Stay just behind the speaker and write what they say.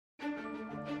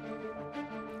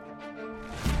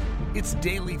It's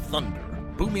Daily Thunder,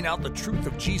 booming out the truth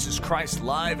of Jesus Christ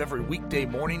live every weekday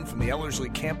morning from the Ellerslie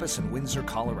campus in Windsor,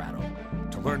 Colorado.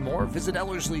 To learn more, visit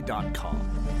Ellerslie.com.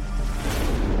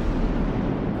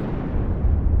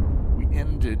 We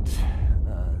ended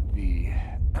the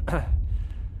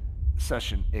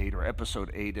Session 8, or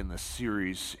Episode 8 in the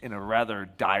series, in a rather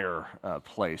dire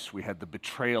place. We had the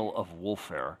betrayal of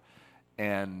Wulfhere,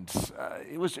 and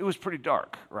it was pretty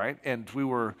dark, right? And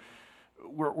we're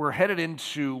headed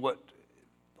into what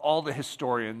all the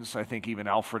historians, I think even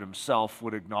Alfred himself,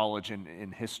 would acknowledge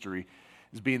in history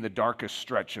as being the darkest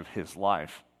stretch of his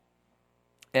life.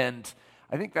 And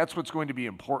I think that's what's going to be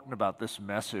important about this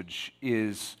message,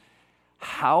 is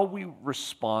how we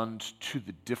respond to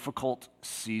the difficult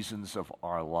seasons of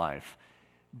our life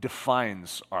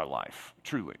defines our life,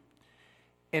 truly.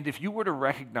 And if you were to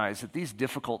recognize that these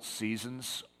difficult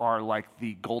seasons are like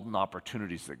the golden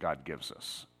opportunities that God gives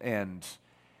us, and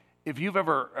if you've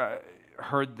ever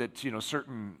heard that,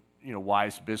 certain,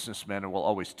 wise businessmen will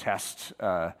always test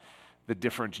the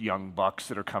different young bucks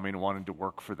that are coming and wanting to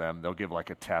work for them. They'll give like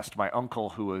a test. My uncle,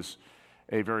 who was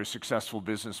a very successful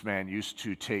businessman, used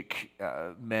to take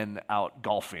men out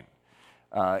golfing,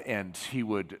 and he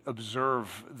would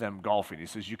observe them golfing. He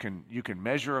says, you can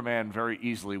measure a man very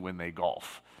easily when they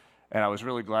golf. And I was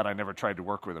really glad I never tried to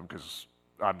work with him, because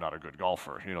I'm not a good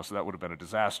golfer, so that would have been a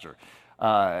disaster.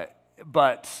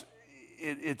 But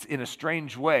it's in a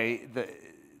strange way,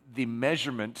 the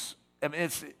measurements,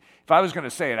 if I was going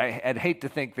to say it, I'd hate to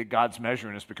think that God's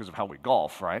measuring us because of how we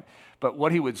golf, right? But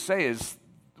what he would say is,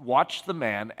 watch the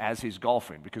man as he's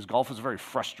golfing, because golf is a very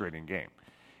frustrating game.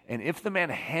 And if the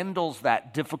man handles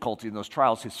that difficulty in those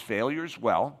trials, his failures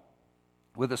well,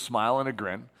 with a smile and a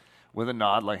grin, with a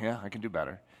nod like, yeah, I can do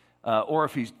better. Or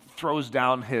if he throws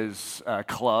down his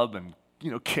club and,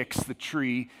 kicks the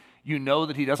tree, you know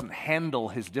that he doesn't handle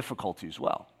his difficulties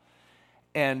well.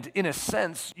 And in a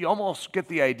sense, you almost get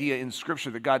the idea in Scripture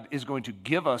that God is going to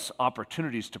give us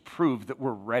opportunities to prove that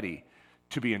we're ready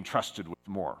to be entrusted with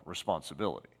more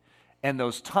responsibility. And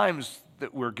those times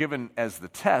that we're given as the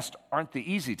test aren't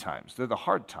the easy times. They're the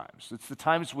hard times. It's the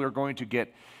times we're going to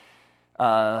get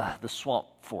the swamp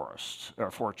forest or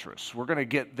fortress. We're going to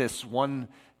get this one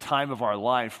time of our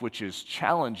life which is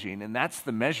challenging, and that's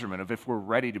the measurement of if we're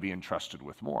ready to be entrusted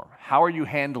with more. How are you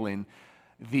handling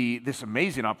this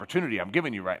amazing opportunity I'm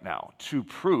giving you right now to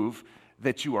prove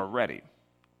that you are ready?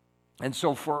 And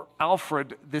so for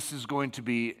Alfred, this is going to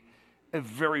be a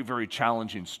very, very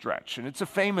challenging stretch. And it's a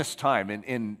famous time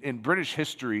in British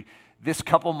history, this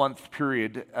couple-month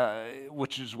period,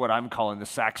 which is what I'm calling the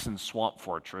Saxon swamp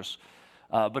fortress,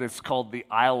 but it's called the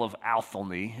Isle of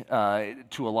Athelney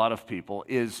to a lot of people,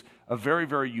 is a very,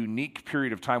 very unique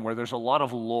period of time where there's a lot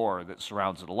of lore that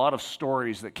surrounds it, a lot of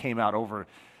stories that came out over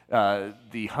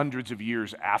the hundreds of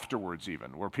years afterwards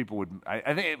even, where people would,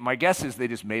 I think my guess is they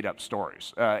just made up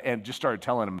stories and just started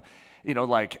telling them,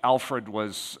 like Alfred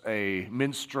was a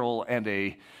minstrel and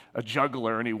a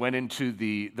juggler, and he went into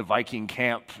the Viking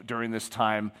camp during this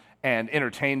time and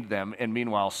entertained them, and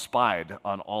meanwhile spied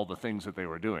on all the things that they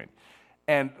were doing.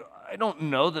 And I don't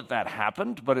know that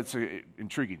happened, but it's an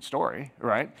intriguing story,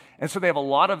 right? And so they have a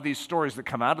lot of these stories that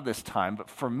come out of this time. But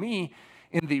for me,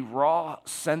 in the raw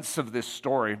sense of this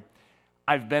story,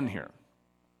 I've been here.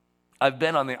 I've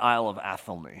been on the Isle of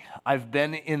Athelney. I've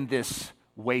been in this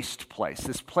waste place,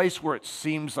 this place where it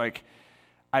seems like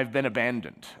I've been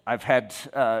abandoned. I've had,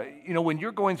 when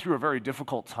you're going through a very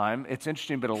difficult time, it's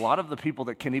interesting, but a lot of the people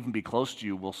that can even be close to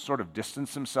you will sort of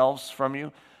distance themselves from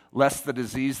you, lest the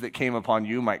disease that came upon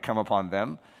you might come upon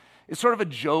them. It's sort of a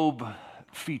Job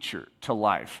feature to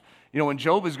life. When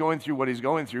Job is going through what he's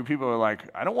going through, people are like,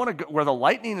 I don't want to go where the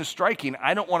lightning is striking,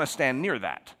 I don't want to stand near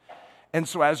that. And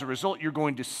so as a result, you're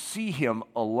going to see him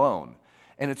alone.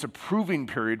 And it's a proving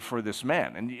period for this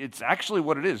man. And it's actually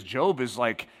what it is. Job is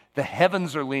like, the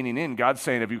heavens are leaning in. God's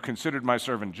saying, have you considered my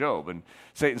servant Job? And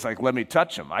Satan's like, let me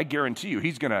touch him. I guarantee you,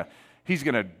 he's gonna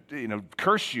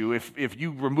curse you if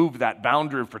you remove that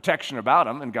boundary of protection about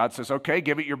him. And God says, okay,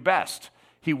 give it your best.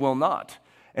 He will not.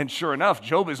 And sure enough,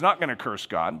 Job is not going to curse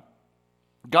God.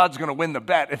 God's going to win the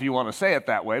bet, if you want to say it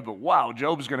that way. But wow,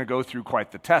 Job's going to go through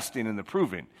quite the testing and the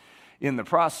proving in the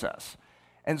process.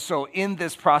 And so in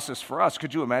this process for us,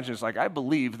 could you imagine, it's like, I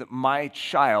believe that my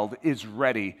child is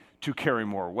ready to carry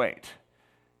more weight.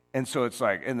 And so it's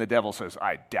like, and the devil says,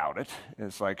 I doubt it. And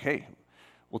it's like, hey,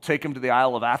 we'll take him to the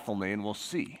Isle of Athelney and we'll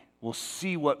see. We'll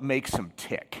see what makes him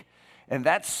tick. And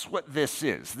that's what this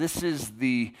is. This is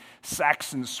the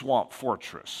Saxon swamp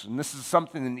fortress. And this is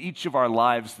something in each of our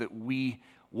lives that we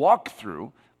walk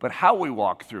through, but how we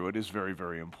walk through it is very,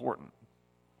 very important.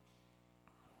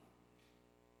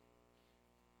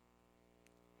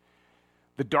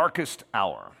 The darkest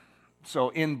hour. So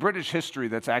in British history,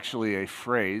 that's actually a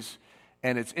phrase,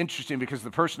 and it's interesting because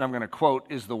the person I'm going to quote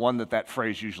is the one that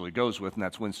phrase usually goes with, and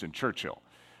that's Winston Churchill.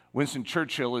 Winston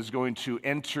Churchill is going to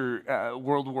enter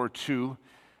World War II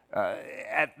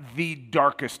at the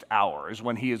darkest hour is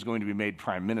when he is going to be made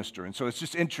prime minister. And so it's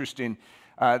just interesting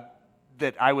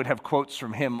that I would have quotes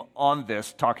from him on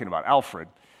this, talking about Alfred.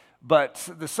 But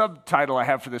the subtitle I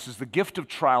have for this is The Gift of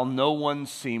Trial No One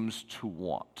Seems to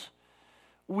Want.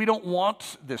 We don't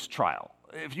want this trial.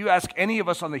 If you ask any of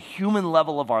us on the human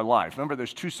level of our life, remember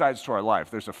there's two sides to our life.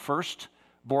 There's a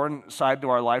firstborn side to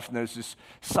our life, and there's this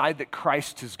side that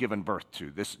Christ has given birth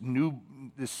to, this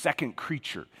second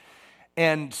creature.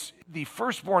 And the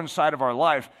firstborn side of our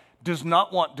life does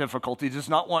not want difficulty, does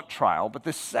not want trial, but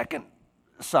the second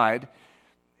side,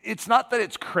 it's not that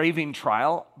it's craving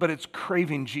trial, but it's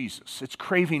craving Jesus. It's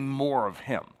craving more of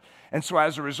him. And so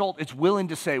as a result, it's willing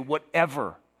to say,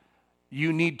 whatever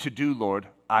you need to do, Lord,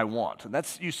 I want.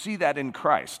 And you see that in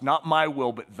Christ, not my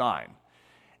will, but thine.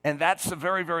 And that's a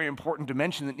very, very important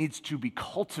dimension that needs to be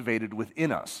cultivated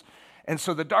within us. And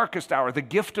so the darkest hour, the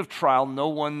gift of trial, no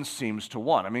one seems to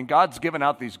want. I mean, God's given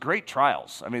out these great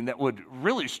trials, that would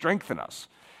really strengthen us.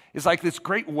 It's like this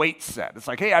great weight set. It's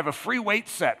like, hey, I have a free weight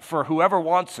set for whoever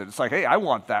wants it. It's like, hey, I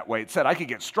want that weight set. I could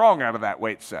get strong out of that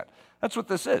weight set. That's what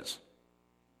this is.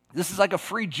 This is like a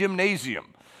free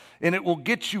gymnasium, and it will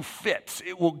get you fit.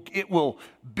 It will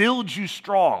build you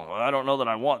strong. Well, I don't know that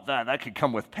I want that. That could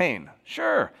come with pain.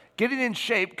 Sure, getting in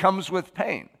shape comes with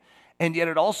pain, and yet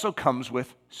it also comes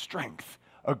with strength,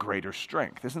 a greater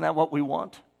strength. Isn't that what we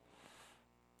want?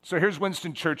 So here's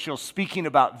Winston Churchill speaking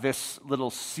about this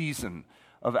little season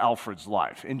of Alfred's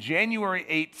life. In January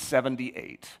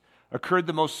 878 occurred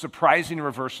the most surprising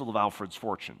reversal of Alfred's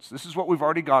fortunes. This is what we've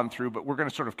already gone through, but we're going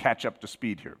to sort of catch up to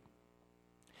speed here.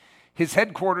 His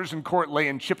headquarters and court lay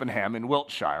in Chippenham in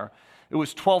Wiltshire. It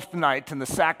was 12th night, and the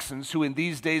Saxons, who in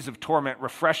these days of torment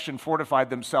refreshed and fortified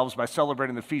themselves by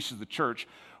celebrating the feasts of the church,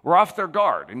 were off their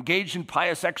guard, engaged in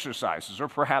pious exercises, or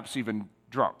perhaps even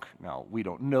drunk. Now, we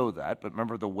don't know that, but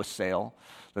remember the wassail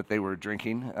that they were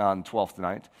drinking on 12th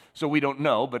night? So we don't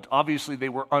know, but obviously they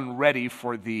were unready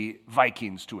for the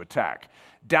Vikings to attack.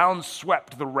 Down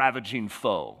swept the ravaging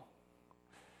foe.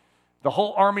 The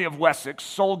whole army of Wessex,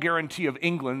 sole guarantee of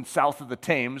England south of the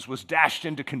Thames, was dashed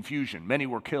into confusion. Many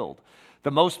were killed.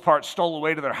 The most part stole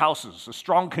away to their houses. A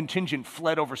strong contingent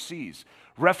fled overseas.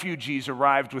 Refugees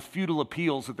arrived with futile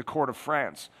appeals at the court of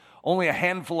France. Only a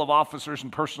handful of officers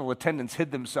and personal attendants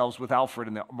hid themselves with Alfred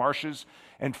in the marshes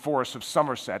and forests of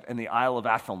Somerset and the Isle of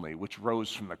Athelney, which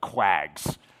rose from the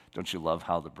quags. Don't you love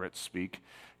how the Brits speak?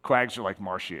 Quags are like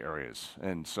marshy areas.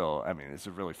 And so, it's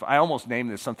a really fun. I almost named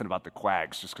this something about the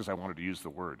quags just because I wanted to use the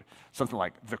word. Something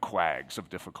like the quags of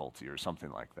difficulty or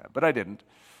something like that. But I didn't.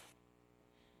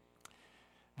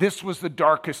 This was the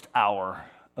darkest hour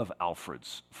of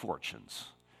Alfred's fortunes.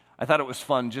 I thought it was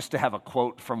fun just to have a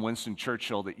quote from Winston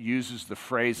Churchill that uses the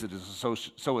phrase that is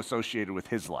so associated with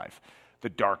his life, the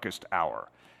darkest hour.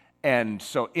 And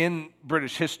so in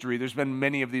British history, there's been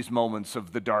many of these moments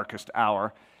of the darkest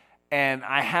hour. And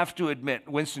I have to admit,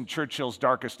 Winston Churchill's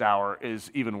darkest hour is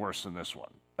even worse than this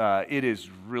one. It is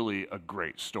really a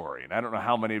great story. And I don't know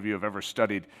how many of you have ever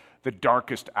studied the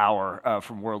darkest hour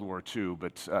from World War II,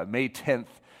 but May 10th,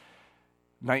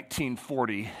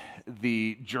 1940,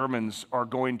 the Germans are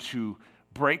going to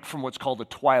break from what's called the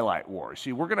Twilight War.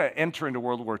 See, we're going to enter into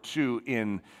World War II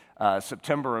in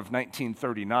September of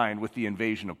 1939 with the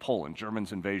invasion of Poland,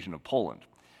 Germans' invasion of Poland.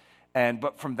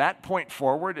 But from that point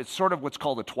forward, it's sort of what's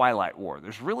called the Twilight War.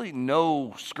 There's really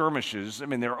no skirmishes.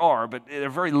 There are, but they're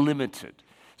very limited.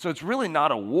 So it's really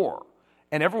not a war.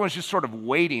 And everyone's just sort of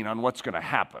waiting on what's going to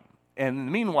happen.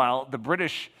 And meanwhile, the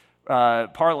British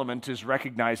Parliament is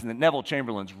recognizing that Neville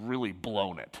Chamberlain's really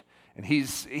blown it. And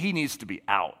he needs to be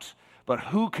out. But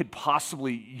who could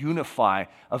possibly unify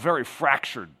a very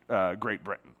fractured Great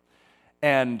Britain?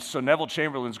 And so Neville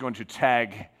Chamberlain's going to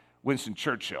tag Winston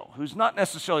Churchill, who's not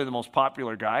necessarily the most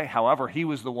popular guy. However, he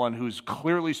was the one who's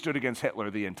clearly stood against Hitler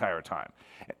the entire time.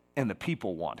 And the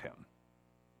people want him.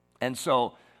 And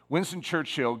so Winston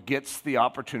Churchill gets the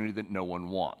opportunity that no one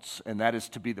wants, and that is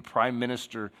to be the Prime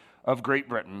Minister of Great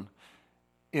Britain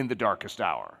in the darkest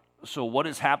hour. So what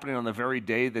is happening on the very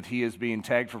day that he is being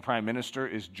tagged for Prime Minister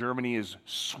is Germany is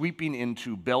sweeping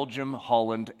into Belgium,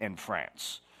 Holland, and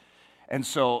France. And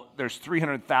so there's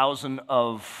 300,000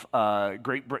 of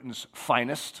Great Britain's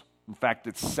finest. In fact,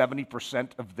 it's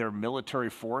 70% of their military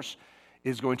force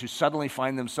is going to suddenly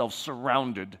find themselves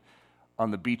surrounded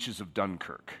on the beaches of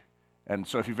Dunkirk. And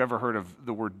so if you've ever heard of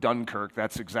the word Dunkirk,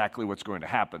 that's exactly what's going to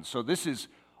happen. So this is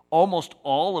almost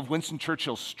all of Winston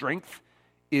Churchill's strength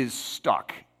is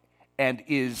stuck and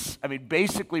is,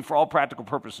 basically for all practical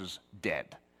purposes,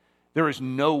 dead. There is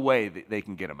no way that they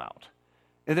can get him out.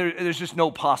 And there's just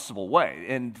no possible way.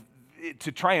 And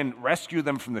to try and rescue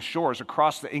them from the shores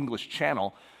across the English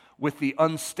Channel with the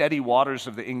unsteady waters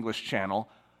of the English Channel,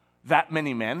 that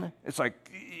many men, it's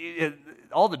like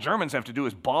all the Germans have to do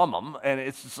is bomb them, and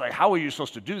it's just like, how are you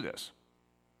supposed to do this?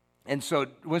 And so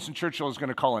Winston Churchill is going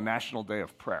to call a national day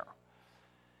of prayer.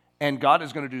 And God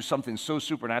is going to do something so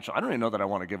supernatural. I don't even know that I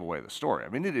want to give away the story.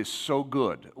 It is so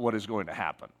good what is going to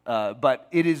happen. But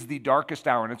it is the darkest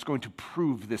hour, and it's going to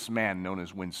prove this man known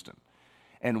as Winston.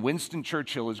 And Winston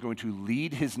Churchill is going to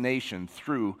lead his nation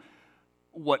through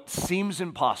what seems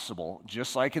impossible,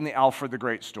 just like in the Alfred the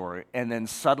Great story, and then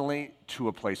suddenly to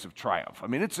a place of triumph.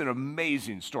 It's an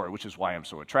amazing story, which is why I'm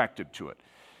so attracted to it.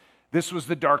 This was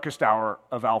the darkest hour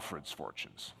of Alfred's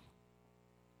fortunes.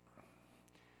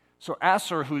 So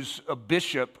Asser, who's a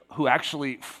bishop who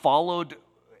actually followed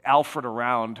Alfred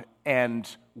around and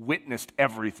witnessed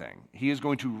everything, he is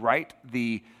going to write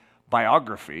the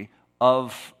biography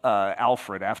of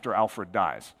Alfred after Alfred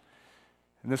dies.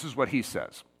 And this is what he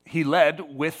says. He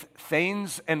led with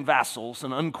thanes and vassals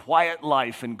an unquiet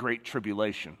life in great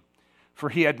tribulation, for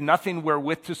he had nothing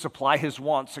wherewith to supply his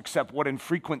wants except what in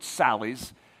frequent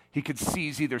sallies he could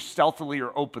seize either stealthily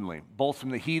or openly, both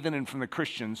from the heathen and from the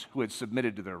Christians who had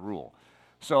submitted to their rule.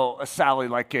 So a sally,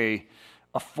 like a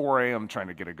foray, I'm trying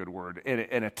to get a good word,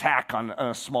 an attack on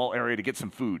a small area to get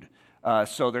some food.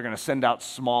 So they're going to send out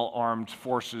small armed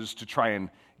forces to try and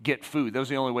get food. That was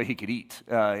the only way he could eat.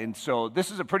 And so this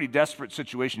is a pretty desperate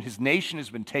situation. His nation has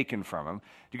been taken from him.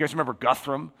 Do you guys remember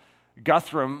Guthrum?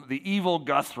 Guthrum, the evil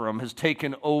Guthrum, has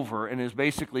taken over and is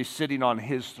basically sitting on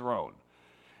his throne.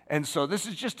 And so this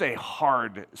is just a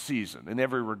hard season in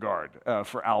every regard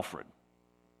for Alfred.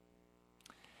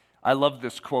 I love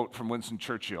this quote from Winston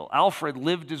Churchill. Alfred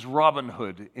lived as Robin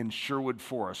Hood in Sherwood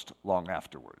Forest long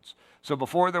afterwards. So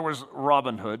before there was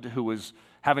Robin Hood, who was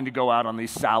having to go out on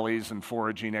these sallies and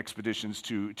foraging expeditions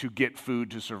to get food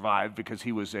to survive because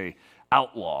he was an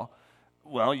outlaw,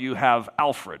 well, you have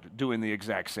Alfred doing the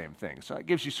exact same thing. So it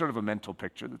gives you sort of a mental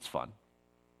picture that's fun.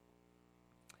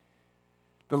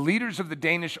 The leaders of the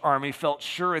Danish army felt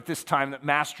sure at this time that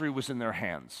mastery was in their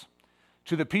hands.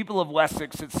 To the people of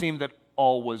Wessex, it seemed that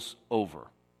all was over.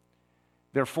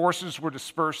 Their forces were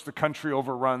dispersed, the country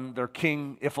overrun. Their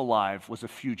king, if alive, was a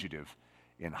fugitive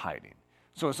in hiding.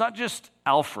 So it's not just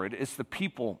Alfred, it's the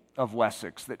people of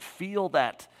Wessex that feel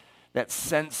that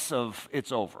sense of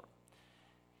it's over.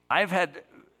 I've had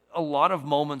a lot of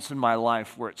moments in my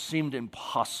life where it seemed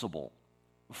impossible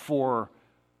for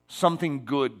something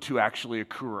good to actually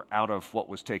occur out of what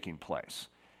was taking place.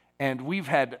 And we've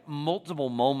had multiple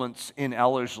moments in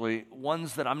Ellerslie,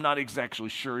 ones that I'm not exactly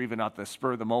sure, even at the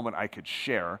spur of the moment, I could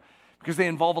share, because they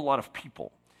involve a lot of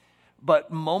people.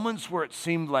 But moments where it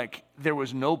seemed like there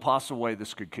was no possible way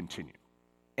this could continue.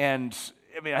 And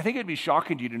I think it'd be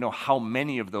shocking to you to know how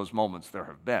many of those moments there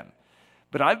have been.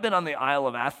 But I've been on the Isle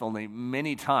of Athelney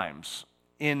many times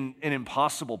in an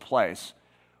impossible place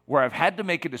where I've had to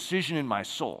make a decision in my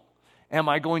soul. Am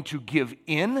I going to give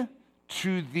in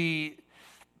to the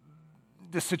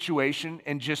situation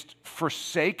and just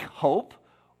forsake hope,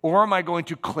 or am I going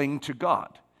to cling to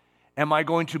God? Am I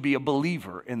going to be a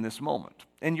believer in this moment?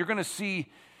 And you're going to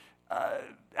see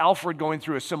Alfred going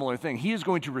through a similar thing. He is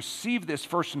going to receive this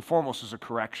first and foremost as a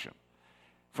correction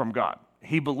from God.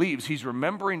 He believes, he's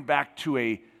remembering back to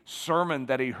a sermon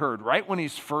that he heard right when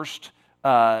he's first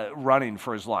running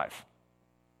for his life.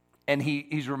 And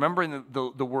he's remembering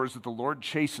the words that the Lord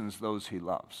chastens those he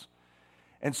loves.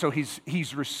 And so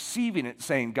he's receiving it,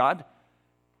 saying, God,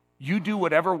 you do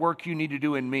whatever work you need to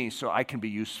do in me so I can be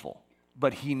useful.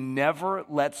 But he never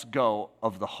lets go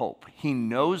of the hope. He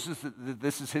knows that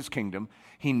this is his kingdom.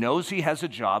 He knows he has a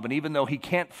job. And even though he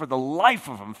can't for the life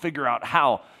of him figure out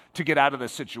how to get out of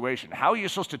this situation, how are you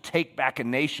supposed to take back a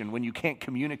nation when you can't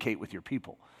communicate with your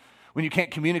people, when you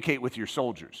can't communicate with your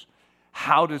soldiers?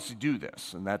 How does he do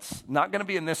this? And that's not going to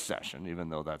be in this session, even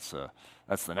though that's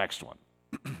the next one.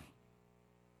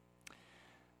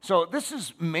 So this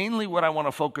is mainly what I want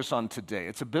to focus on today.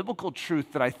 It's a biblical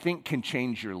truth that I think can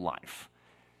change your life.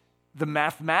 The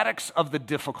mathematics of the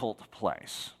difficult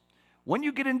place. When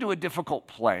you get into a difficult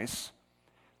place,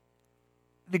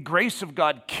 the grace of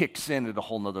God kicks in at a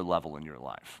whole nother level in your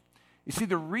life. You see,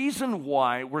 the reason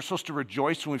why we're supposed to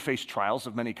rejoice when we face trials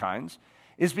of many kinds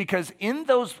is because in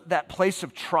that place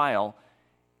of trial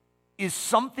is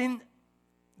something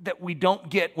that we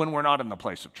don't get when we're not in the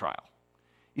place of trial.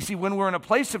 You see, when we're in a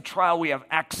place of trial, we have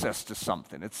access to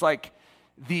something. It's like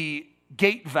the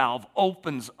gate valve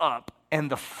opens up and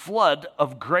the flood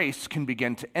of grace can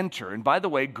begin to enter. And by the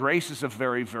way, grace is a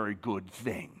very, very good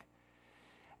thing.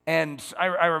 And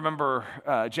I remember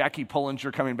Jackie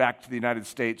Pullinger coming back to the United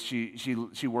States.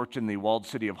 She worked in the walled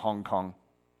city of Hong Kong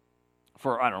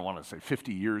for, I don't want to say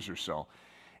 50 years or so.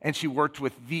 And she worked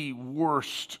with the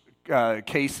worst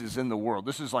cases in the world.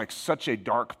 This is like such a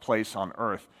dark place on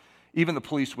earth. Even the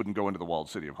police wouldn't go into the walled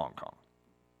city of Hong Kong.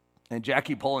 And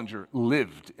Jackie Pullinger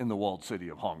lived in the walled city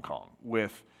of Hong Kong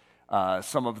with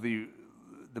some of the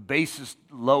basest,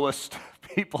 lowest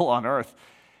people on earth.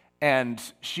 And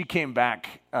she came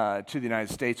back to the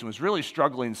United States and was really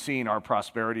struggling seeing our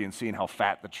prosperity and seeing how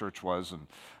fat the church was and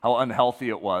how unhealthy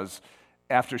it was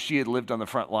after she had lived on the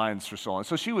front lines for so long.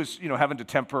 So she was, having to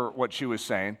temper what she was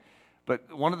saying.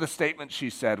 But one of the statements she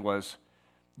said was,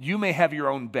 "You may have your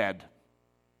own bed,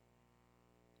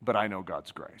 but I know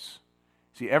God's grace."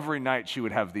 See, every night she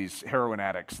would have these heroin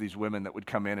addicts, these women that would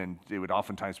come in, and they would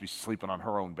oftentimes be sleeping on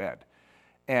her own bed.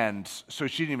 And so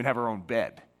she didn't even have her own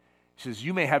bed. She says,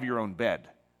 "You may have your own bed,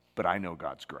 but I know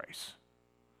God's grace."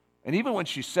 And even when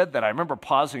she said that, I remember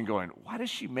pausing and going, why does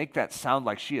she make that sound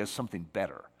like she has something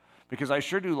better? Because I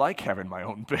sure do like having my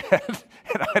own bed,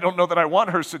 and I don't know that I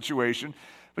want her situation,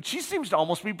 but she seems to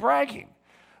almost be bragging.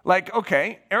 Like,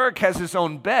 okay, Eric has his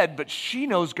own bed, but she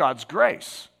knows God's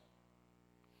grace.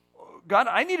 God,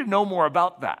 I need to know more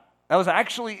about that. That was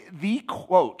actually the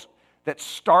quote that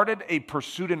started a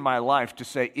pursuit in my life to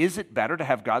say, is it better to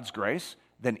have God's grace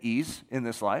than ease in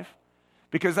this life?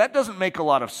 Because that doesn't make a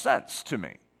lot of sense to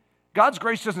me. God's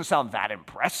grace doesn't sound that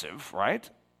impressive, right?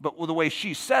 But with the way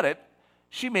she said it,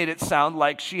 she made it sound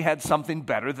like she had something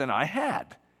better than I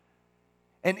had.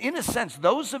 And in a sense,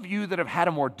 those of you that have had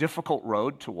a more difficult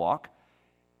road to walk,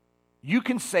 you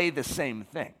can say the same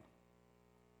thing.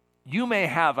 You may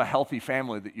have a healthy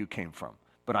family that you came from,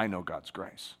 but I know God's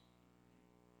grace.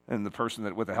 And the person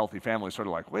that with a healthy family is sort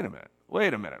of like, wait a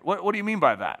minute. What do you mean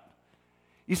by that?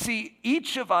 You see,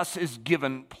 each of us is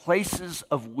given places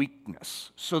of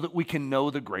weakness so that we can know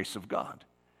the grace of God.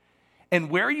 And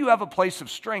where you have a place of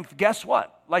strength, guess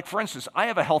what? Like, for instance, I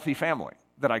have a healthy family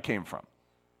that I came from.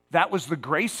 That was the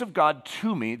grace of God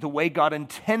to me, the way God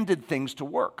intended things to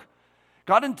work.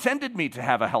 God intended me to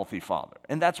have a healthy father,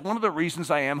 and that's one of the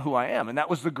reasons I am who I am, and that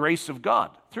was the grace of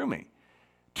God through me,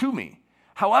 to me.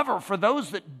 However, for those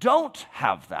that don't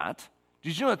have that,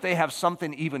 did you know that they have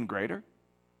something even greater?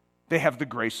 They have the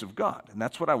grace of God, and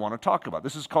that's what I want to talk about.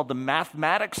 This is called the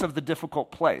mathematics of the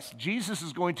difficult place. Jesus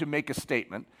is going to make a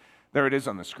statement. There it is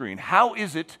on the screen. How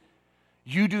is it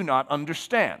you do not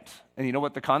understand? And you know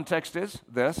what the context is?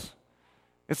 This.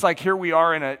 It's like here we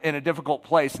are in a difficult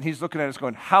place, and he's looking at us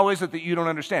going, how is it that you don't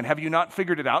understand? Have you not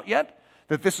figured it out yet?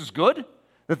 That this is good?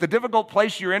 That the difficult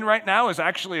place you're in right now is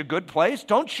actually a good place?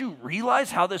 Don't you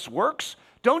realize how this works?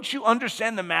 Don't you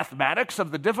understand the mathematics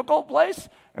of the difficult place?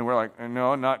 And we're like,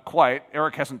 no, not quite.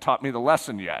 Eric hasn't taught me the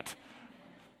lesson yet.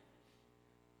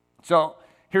 So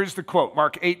here's the quote,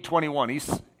 Mark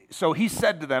 8:21. So he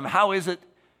said to them, how is it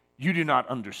you do not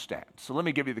understand? So let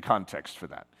me give you the context for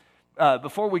that.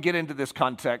 Before we get into this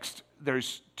context,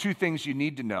 there's two things you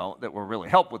need to know that will really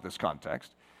help with this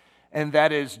context. And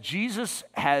that is Jesus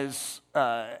has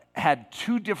had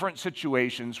two different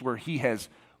situations where he has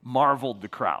marveled the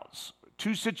crowds.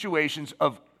 Two situations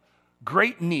of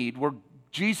great need where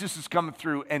Jesus has come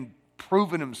through and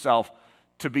proven himself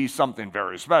to be something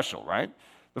very special, right?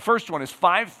 The first one is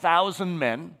 5,000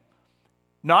 men,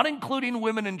 not including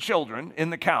women and children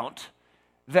in the count,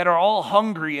 that are all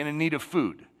hungry and in need of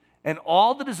food. And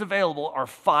all that is available are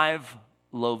 5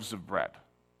 loaves of bread,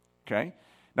 okay?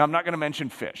 Now, I'm not going to mention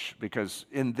fish because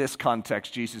in this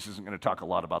context, Jesus isn't going to talk a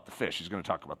lot about the fish. He's going to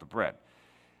talk about the bread.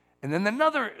 And then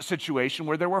another situation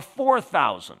where there were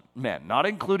 4,000 men, not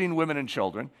including women and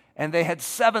children, and they had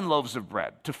 7 loaves of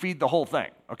bread to feed the whole thing,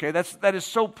 okay? That is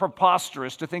so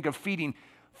preposterous to think of feeding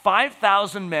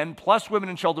 5,000 men plus women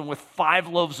and children with 5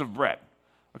 loaves of bread,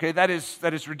 okay? That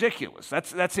is ridiculous.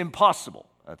 That's impossible.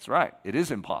 That's right. It is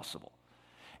impossible.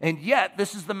 And yet,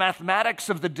 this is the mathematics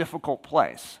of the difficult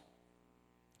place.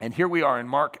 And here we are in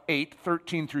Mark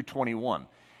 8:13 through 21.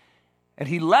 And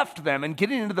he left them and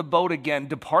getting into the boat again,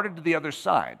 departed to the other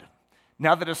side.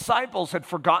 Now the disciples had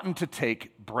forgotten to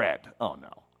take bread. Oh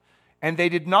no. And they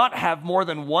did not have more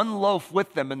than 1 loaf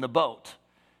with them in the boat.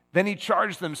 Then he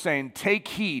charged them, saying, take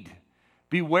heed,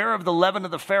 beware of the leaven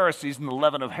of the Pharisees and the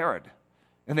leaven of Herod.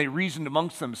 And they reasoned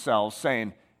amongst themselves,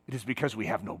 saying, it is because we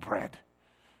have no bread.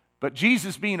 But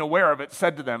Jesus, being aware of it,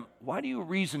 said to them, why do you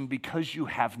reason because you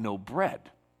have no bread?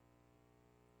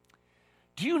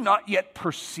 Do you not yet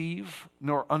perceive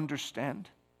nor understand?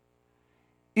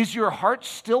 Is your heart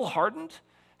still hardened?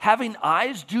 Having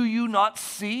eyes, do you not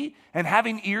see? And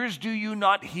having ears, do you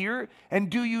not hear? And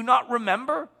do you not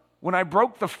remember? When I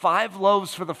broke the 5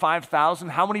 loaves for the 5,000,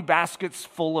 how many baskets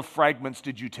full of fragments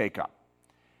did you take up?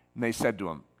 And they said to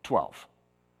him, 12.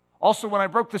 Also, when I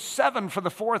broke the 7 for the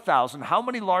 4,000, how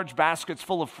many large baskets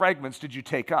full of fragments did you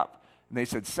take up? And they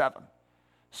said, 7.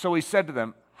 So he said to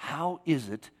them, how is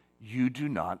it you do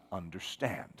not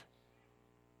understand?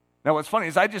 Now, what's funny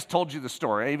is I just told you the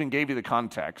story. I even gave you the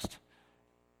context.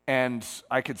 And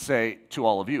I could say to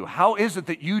all of you, how is it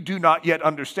that you do not yet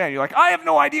understand? You're like, I have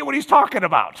no idea what he's talking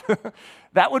about.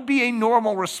 That would be a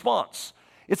normal response.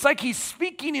 It's like he's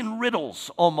speaking in riddles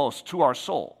almost to our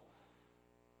soul.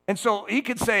 And so he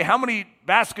could say, how many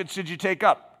baskets did you take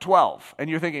up? 12. And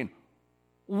you're thinking,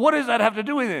 what does that have to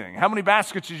do with anything? How many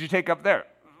baskets did you take up there?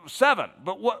 7.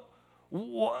 But what?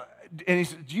 And he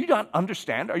said, do you not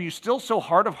understand? Are you still so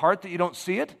hard of heart that you don't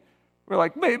see it? We're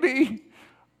like, maybe.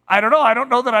 I don't know. I don't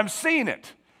know that I'm seeing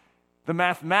it. The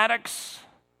mathematics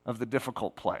of the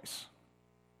difficult place.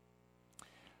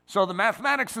 So the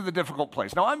mathematics of the difficult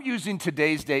place. Now, I'm using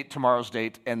today's date, tomorrow's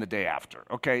date, and the day after,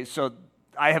 okay? So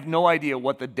I have no idea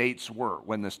what the dates were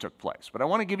when this took place, but I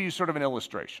want to give you sort of an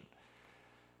illustration.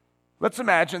 Let's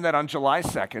imagine that on July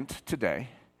 2nd, today,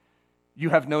 you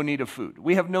have no need of food.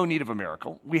 We have no need of a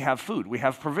miracle. We have food. We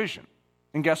have provision.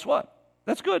 And guess what?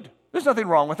 That's good. There's nothing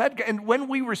wrong with that. And when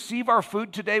we receive our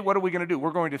food today, what are we going to do?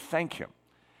 We're going to thank him.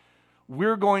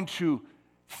 We're going to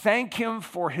thank him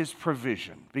for his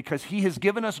provision because he has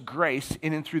given us grace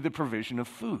in and through the provision of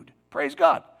food. Praise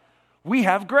God. We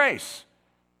have grace.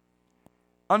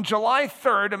 On July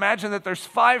 3rd, imagine that there's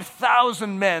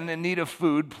 5,000 men in need of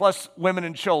food, plus women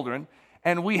and children,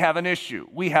 and we have an issue.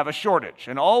 We have a shortage,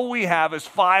 and all we have is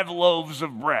 5 loaves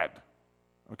of bread.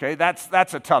 Okay,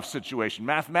 that's a tough situation.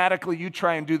 Mathematically, you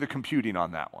try and do the computing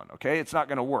on that one, okay? It's not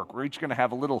going to work. We're each going to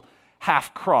have a little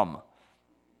half crumb.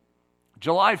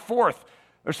 July 4th,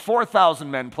 there's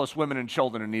 4,000 men plus women and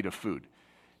children in need of food.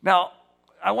 Now,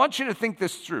 I want you to think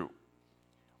this through.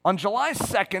 On July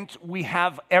 2nd, we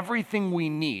have everything we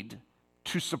need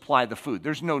to supply the food.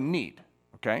 There's no need,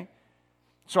 okay?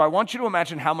 So I want you to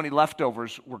imagine how many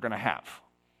leftovers we're going to have.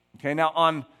 Okay, now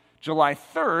on July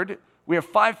 3rd, we have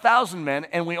 5,000 men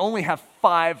and we only have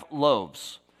 5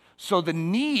 loaves. So the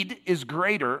need is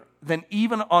greater than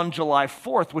even on July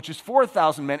 4th, which is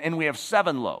 4,000 men, and we have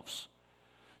 7 loaves.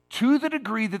 To the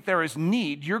degree that there is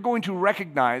need, you're going to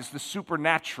recognize the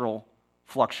supernatural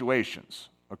fluctuations,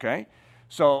 okay?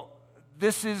 So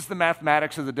this is the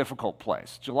mathematics of the difficult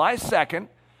place. July 2nd,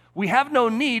 we have no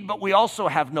need, but we also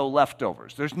have no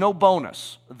leftovers. There's no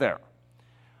bonus there.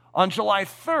 On July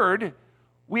 3rd,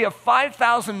 we have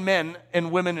 5,000 men and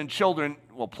women and children,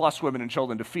 well, plus women and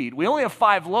children to feed. We only have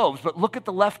 5 loaves, but look at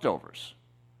the leftovers.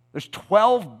 There's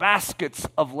 12 baskets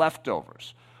of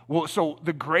leftovers. Well, so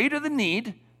the greater the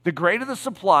need, the greater the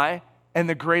supply, and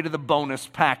the greater the bonus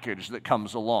package that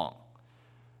comes along.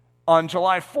 On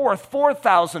July 4th,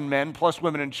 4,000 men plus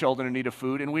women and children in need of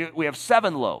food, and we have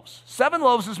 7 loaves. 7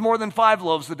 loaves is more than 5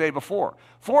 loaves the day before.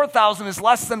 4,000 is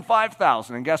less than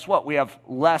 5,000, and guess what? We have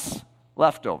less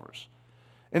leftovers.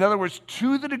 In other words,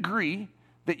 to the degree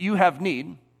that you have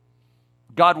need,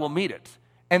 God will meet it.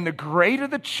 And the greater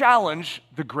the challenge,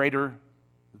 the greater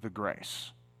the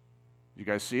grace. You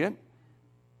guys see it?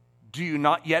 Do you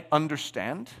not yet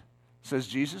understand, says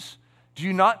Jesus? Do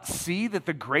you not see that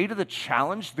the greater the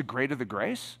challenge, the greater the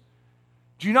grace?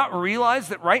 Do you not realize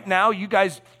that right now you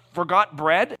guys forgot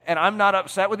bread and I'm not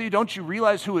upset with you? Don't you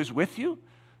realize who is with you?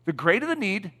 The greater the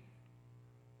need,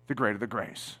 the greater the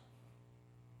grace.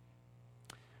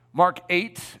 Mark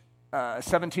 8,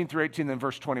 17 through 18, then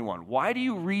verse 21. Why do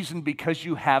you reason because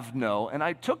you have no? And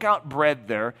I took out bread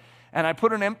there and I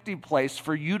put an empty place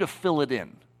for you to fill it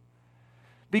in.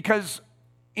 Because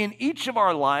in each of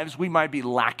our lives, we might be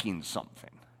lacking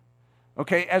something.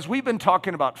 Okay, as we've been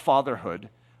talking about fatherhood,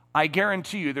 I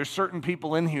guarantee you there's certain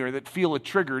people in here that feel a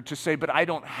trigger to say, but I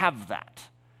don't have that.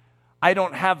 I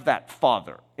don't have that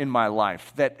father in my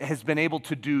life that has been able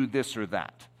to do this or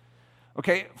that.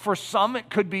 Okay, for some it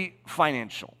could be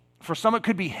financial. For some it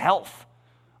could be health.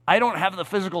 I don't have the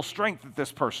physical strength that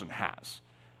this person has.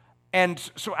 And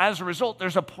so as a result,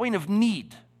 there's a point of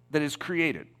need that is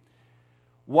created.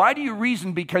 Why do you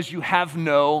reason because you have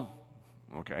no?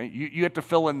 Okay, you have to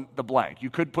fill in the blank. You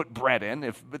could put bread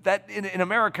in, but that in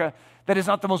America, that is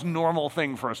not the most normal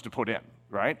thing for us to put in,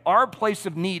 right? Our place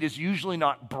of need is usually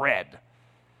not bread.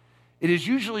 It is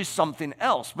usually something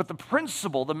else. But the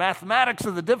principle, the mathematics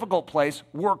of the difficult place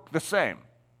work the same.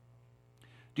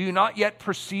 Do you not yet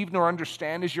perceive nor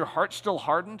understand? Is your heart still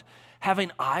hardened?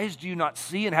 Having eyes, do you not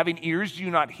see? And having ears, do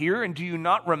you not hear? And do you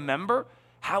not remember?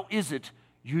 How is it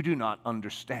you do not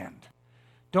understand.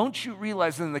 Don't you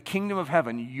realize that in the kingdom of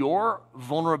heaven, your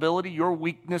vulnerability, your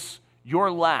weakness,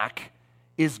 your lack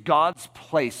is God's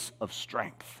place of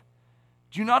strength?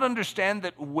 Do you not understand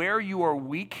that where you are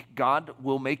weak, God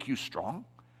will make you strong?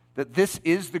 That this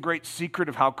is the great secret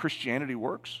of how Christianity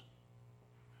works?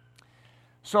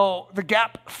 So, the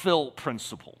gap fill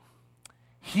principle.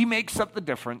 He makes up the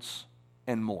difference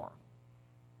and more.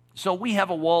 So, we have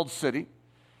a walled city,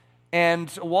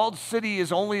 and a walled city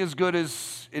is only as good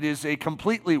as it is a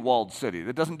completely walled city.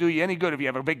 That doesn't do you any good if you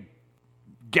have a big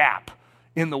gap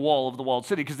in the wall of the walled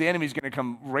city, because the enemy's going to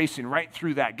come racing right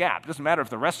through that gap. It doesn't matter if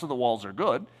the rest of the walls are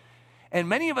good. And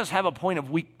many of us have a point of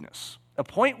weakness, a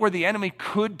point where the enemy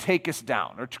could take us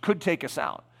down or could take us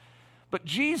out. But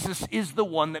Jesus is the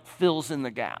one that fills in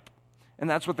the gap. And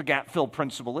that's what the gap fill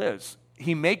principle is.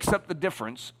 He makes up the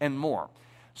difference and more.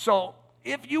 So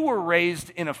if you were raised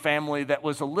in a family that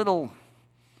was a little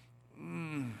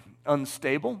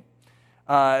unstable,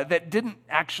 that didn't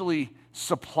actually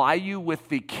supply you with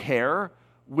the care,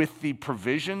 with the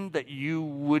provision that you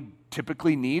would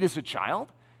typically need as a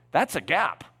child, that's a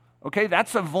gap. Okay,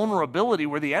 that's a vulnerability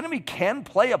where the enemy can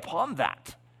play upon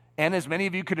that. And as many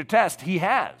of you could attest, he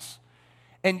has.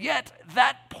 And yet,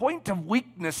 that point of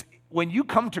weakness, when you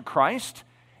come to Christ,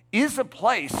 is a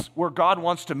place where God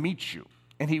wants to meet you.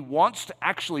 And he wants to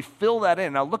actually fill that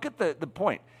in. Now look at the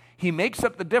point. He makes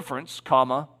up the difference,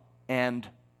 comma, and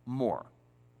more.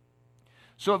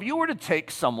 So if you were to take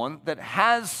someone that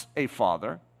has a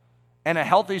father and a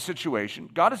healthy situation,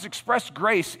 God has expressed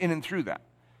grace in and through that.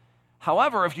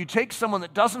 However, if you take someone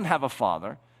that doesn't have a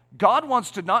father, God wants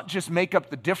to not just make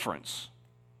up the difference,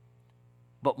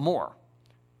 but more.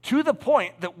 To the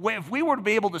point that if we were to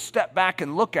be able to step back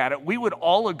and look at it, we would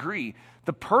all agree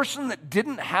the person that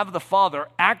didn't have the father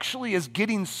actually is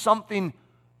getting something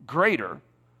greater.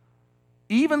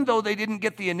 Even though they didn't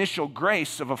get the initial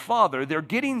grace of a father, they're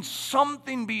getting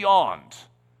something beyond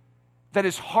that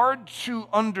is hard to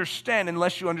understand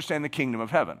unless you understand the kingdom of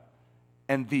heaven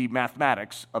and the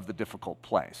mathematics of the difficult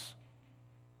place.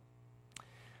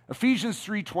 Ephesians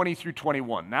 3:20 through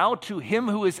 21. Now to him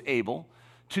who is able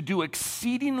to do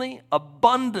exceedingly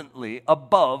abundantly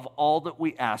above all that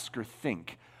we ask or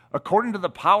think, according to the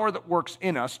power that works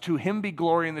in us, to him be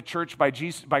glory in the church by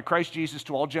Christ Jesus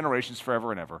to all generations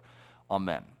forever and ever.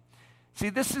 Amen. See,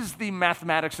 this is the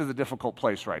mathematics of the difficult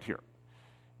place right here.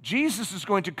 Jesus is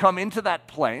going to come into that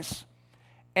place,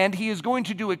 and he is going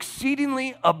to do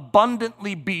exceedingly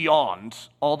abundantly beyond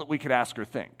all that we could ask or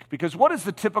think. Because what is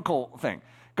the typical thing?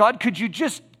 God, could you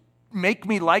just make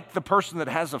me like the person that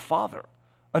has a father,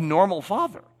 a normal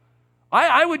father?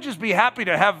 I would just be happy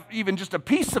to have even just a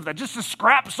piece of that, just the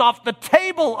scraps off the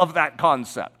table of that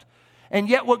concept. And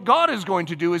yet what God is going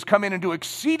to do is come in and do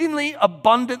exceedingly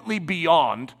abundantly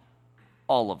beyond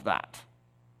all of that.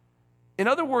 In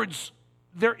other words,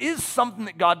 there is something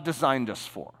that God designed us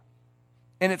for.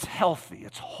 And it's healthy,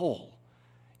 it's whole.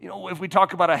 You know, if we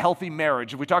talk about a healthy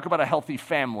marriage, if we talk about a healthy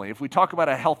family, if we talk about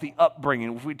a healthy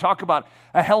upbringing, if we talk about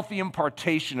a healthy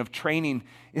impartation of training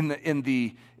in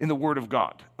the Word of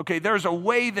God, okay, there's a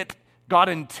way that God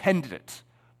intended it.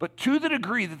 But to the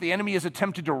degree that the enemy has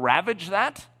attempted to ravage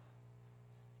that,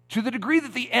 to the degree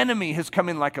that the enemy has come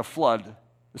in like a flood,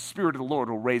 the Spirit of the Lord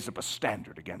will raise up a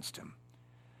standard against him.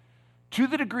 To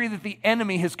the degree that the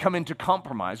enemy has come into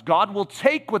compromise, God will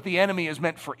take what the enemy has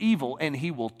meant for evil and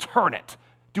he will turn it,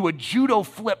 do a judo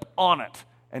flip on it,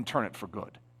 and turn it for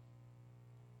good.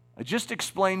 I just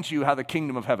explained to you how the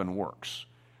kingdom of heaven works,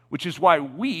 which is why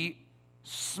we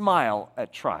smile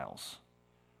at trials.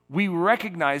 We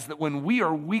recognize that when we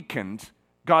are weakened,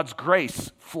 God's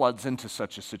grace floods into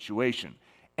such a situation.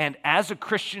 And as a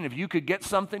Christian, if you could get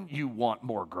something, you want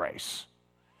more grace.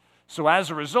 So as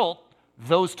a result,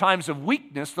 those times of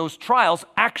weakness, those trials,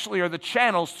 actually are the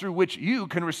channels through which you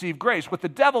can receive grace. What the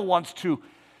devil wants to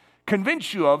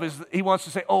convince you of is he wants to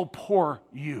say, oh, poor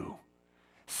you.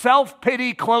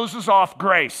 Self-pity closes off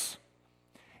grace.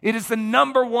 It is the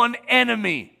number one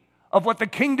enemy of what the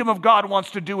kingdom of God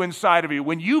wants to do inside of you.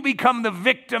 When you become the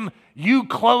victim, you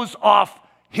close off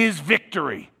his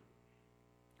victory.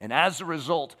 And as a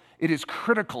result, it is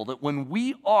critical that when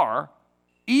we are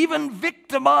even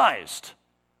victimized,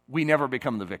 we never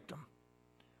become the victim.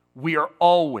 We are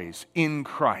always in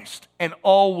Christ and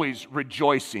always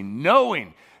rejoicing,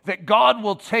 knowing that God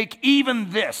will take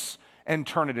even this and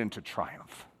turn it into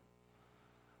triumph.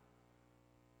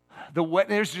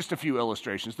 There's just a few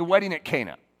illustrations. The wedding at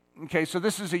Cana. Okay, so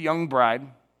this is a young bride.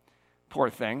 Poor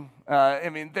thing.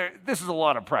 This is a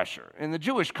lot of pressure. In the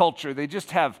Jewish culture, they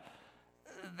just have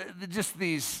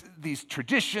these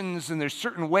traditions, and there's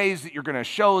certain ways that you're going to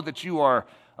show that you are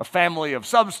a family of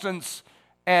substance,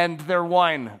 and their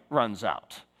wine runs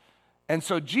out. And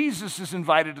so Jesus is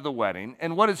invited to the wedding,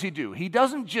 and what does he do? He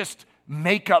doesn't just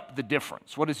make up the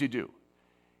difference. What does he do?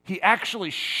 He actually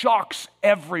shocks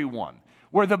everyone,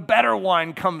 where the better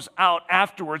wine comes out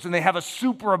afterwards, and they have a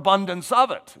superabundance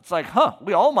of it. It's like,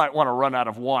 we all might want to run out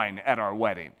of wine at our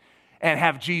wedding and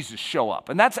have Jesus show up.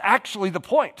 And that's actually the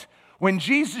point. When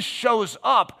Jesus shows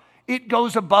up, it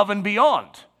goes above and beyond.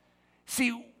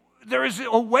 See, there is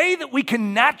a way that we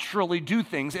can naturally do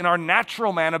things in our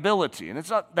natural man ability. And it's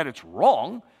not that it's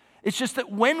wrong. It's just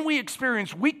that when we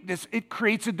experience weakness, it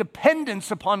creates a dependence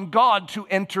upon God to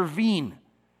intervene.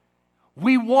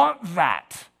 We want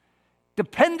that.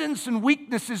 Dependence and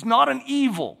weakness is not an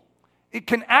evil. It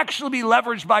can actually be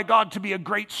leveraged by God to be a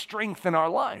great strength in our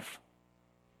life.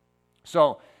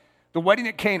 So, the wedding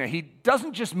at Cana, he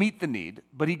doesn't just meet the need,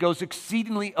 but he goes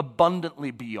exceedingly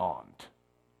abundantly beyond.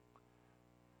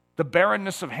 The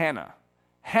barrenness of Hannah.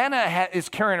 Hannah is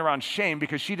carrying around shame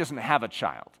because she doesn't have a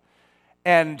child.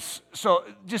 And so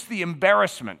just the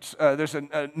embarrassment. There's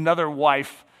another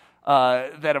wife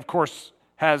that, of course,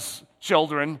 has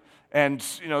children. And,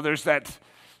 there's that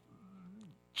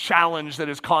challenge that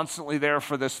is constantly there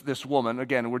for this woman.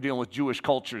 Again, we're dealing with Jewish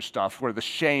culture stuff where the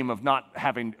shame of not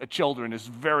having children is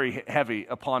very heavy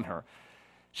upon her.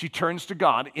 She turns to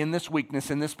God in this weakness,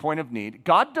 in this point of need.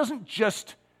 God doesn't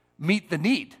just meet the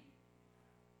need,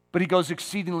 but he goes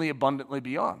exceedingly abundantly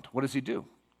beyond. What does he do?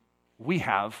 We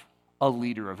have a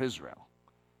leader of Israel.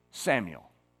 Samuel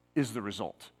is the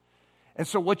result. And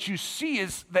so what you see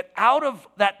is that out of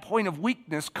that point of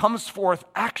weakness comes forth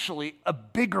actually a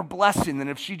bigger blessing than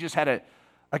if she just had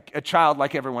a child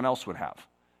like everyone else would have.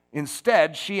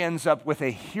 Instead, she ends up with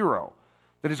a hero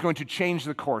that is going to change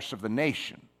the course of the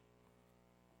nation.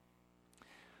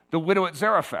 The widow at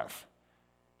Zarephath.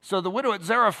 So the widow at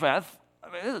Zarephath,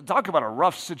 talk about a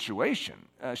rough situation.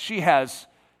 It's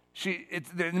in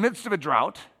the midst of a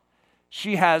drought.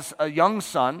 She has a young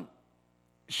son.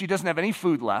 She doesn't have any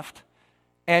food left.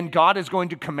 And God is going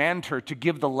to command her to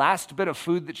give the last bit of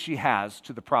food that she has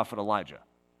to the prophet Elijah.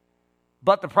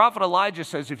 But the prophet Elijah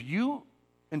says, if you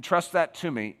entrust that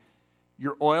to me,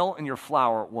 your oil and your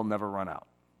flour will never run out.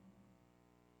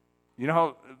 You know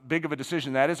how big of a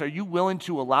decision that is? Are you willing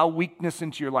to allow weakness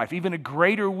into your life, even a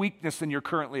greater weakness than you're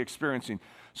currently experiencing,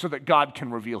 so that God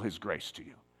can reveal his grace to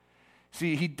you?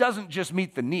 See, he doesn't just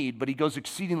meet the need, but he goes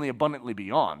exceedingly abundantly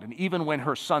beyond. And even when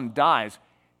her son dies,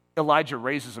 Elijah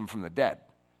raises him from the dead.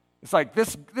 It's like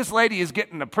this lady is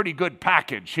getting a pretty good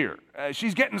package here.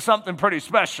 She's getting something pretty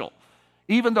special,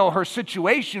 even though her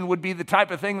situation would be the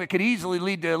type of thing that could easily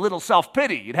lead to a little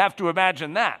self-pity. You'd have to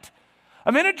imagine that.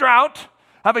 I'm in a drought.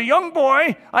 I have a young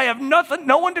boy. I have nothing,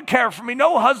 no one to care for me,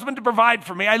 no husband to provide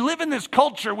for me. I live in this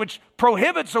culture which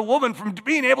prohibits a woman from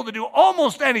being able to do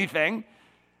almost anything,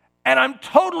 and I'm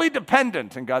totally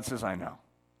dependent. And God says, I know,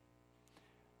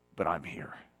 but I'm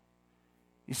here.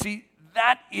 You see,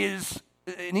 that is,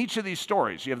 in each of these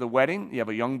stories, you have the wedding, you have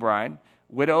a young bride,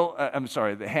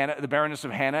 the barrenness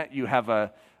of Hannah, you have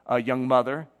a young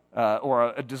mother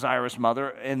or a desirous mother,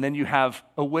 and then you have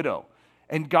a widow.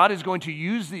 And God is going to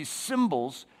use these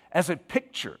symbols as a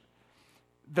picture.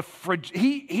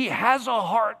 He has a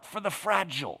heart for the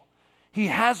fragile. He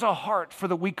has a heart for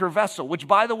the weaker vessel, which,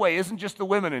 by the way, isn't just the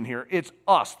women in here. It's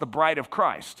us, the bride of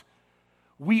Christ.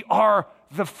 We are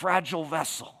the fragile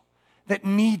vessel that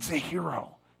needs a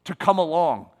hero to come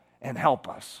along and help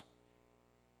us.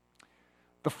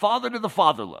 The father to the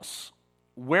fatherless.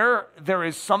 Where there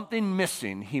is something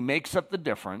missing, he makes up the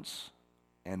difference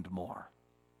and more.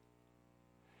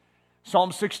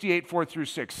 Psalm 68,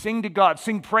 4-6. Sing to God,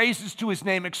 sing praises to his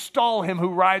name, extol him who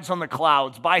rides on the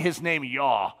clouds, by his name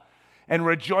Yah, and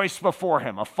rejoice before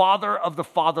him. A father of the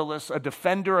fatherless, a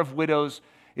defender of widows,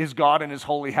 is God in his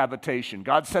holy habitation.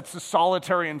 God sets the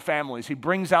solitary in families. He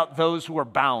brings out those who are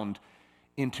bound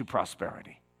into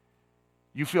prosperity.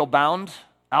 You feel bound?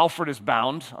 Alfred is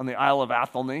bound on the Isle of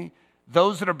Athelney.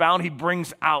 Those that are bound, he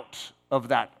brings out of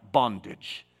that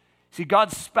bondage. See,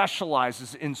 God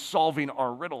specializes in solving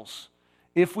our riddles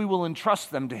if we will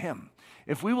entrust them to him.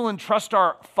 If we will entrust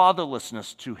our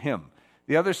fatherlessness to him.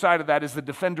 The other side of that is the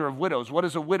defender of widows. What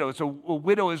is a widow? A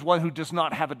widow is one who does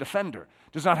not have a defender,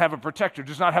 does not have a protector,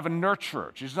 does not have a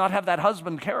nurturer, does not have that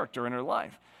husband character in her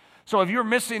life. So if you're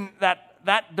missing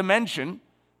that dimension,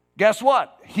 guess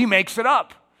what? He makes it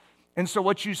up. And so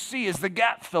what you see is the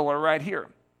gap filler right here.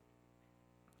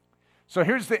 So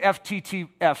here's the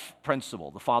FTTF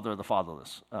principle, the father of the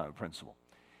fatherless principle.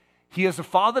 He is a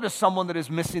father to someone that is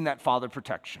missing that father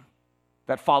protection,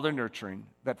 that father nurturing,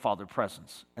 that father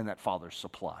presence, and that father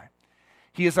supply.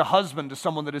 He is a husband to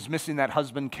someone that is missing that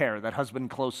husband care, that husband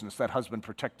closeness, that husband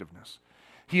protectiveness.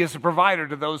 He is a provider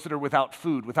to those that are without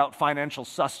food, without financial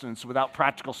sustenance, without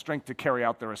practical strength to carry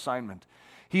out their assignment.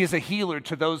 He is a healer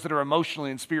to those that are emotionally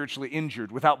and spiritually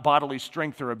injured, without bodily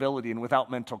strength or ability, and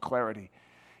without mental clarity.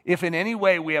 If in any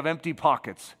way we have empty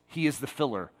pockets, he is the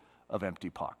filler of empty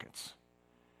pockets.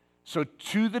 So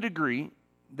to the degree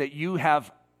that you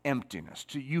have emptiness,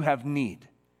 you have need,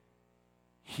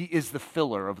 he is the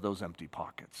filler of those empty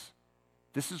pockets.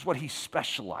 This is what he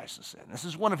specializes in. This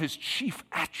is one of his chief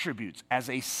attributes as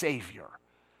a Savior.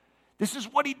 This is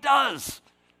what he does.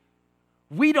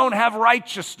 We don't have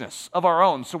righteousness of our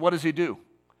own, so what does he do?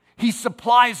 He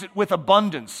supplies it with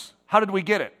abundance. How did we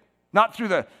get it? Not through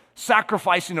the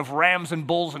sacrificing of rams and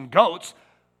bulls and goats,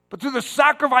 but through the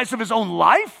sacrifice of his own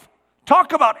life.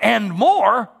 Talk about and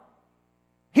more.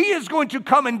 He is going to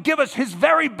come and give us his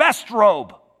very best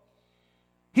robe.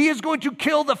 He is going to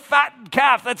kill the fattened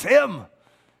calf. That's him.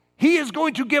 He is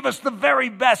going to give us the very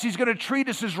best. He's going to treat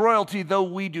us as royalty, though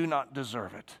we do not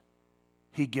deserve it.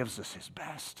 He gives us his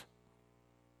best.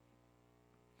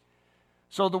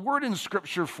 So the word in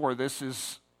Scripture for this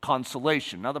is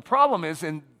consolation. Now the problem is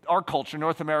in our culture,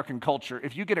 North American culture,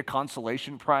 if you get a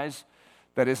consolation prize,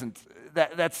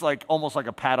 that's like almost like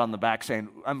a pat on the back saying,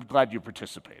 I'm glad you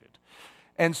participated.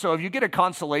 And so if you get a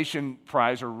consolation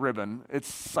prize or ribbon,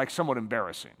 it's like somewhat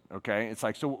embarrassing, okay? It's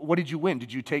like, so what did you win?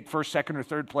 Did you take first, second, or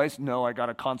third place? No, I got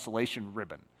a consolation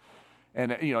ribbon.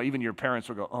 And, even your parents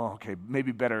will go, oh, okay,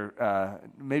 maybe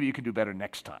you can do better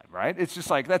next time, right? It's just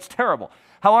like, that's terrible.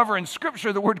 However, in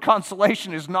Scripture, the word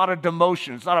consolation is not a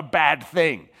demotion. It's not a bad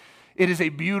thing. It is a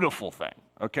beautiful thing,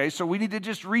 okay? So we need to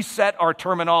just reset our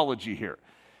terminology here.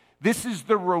 This is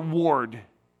the reward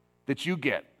that you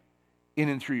get in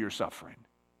and through your suffering.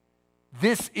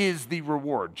 This is the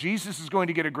reward. Jesus is going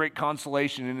to get a great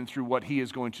consolation in and through what he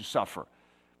is going to suffer.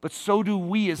 But so do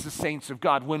we as the saints of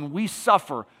God. When we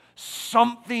suffer,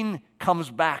 something comes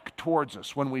back towards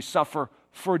us when we suffer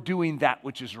for doing that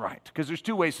which is right. Because there's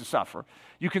two ways to suffer.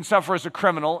 You can suffer as a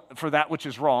criminal for that which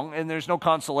is wrong, and there's no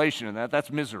consolation in that.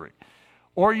 That's misery.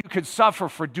 Or you could suffer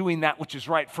for doing that which is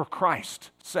right for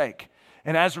Christ's sake.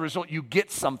 And as a result, you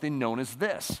get something known as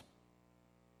this.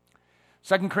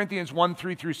 2 Corinthians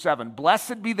 1:3-7.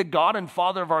 Blessed be the God and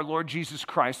Father of our Lord Jesus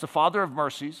Christ, the Father of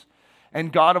mercies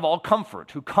and God of all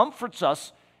comfort, who comforts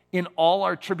us in all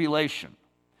our tribulation.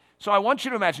 So I want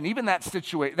you to imagine, even that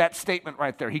statement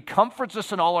right there, he comforts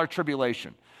us in all our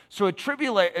tribulation. So a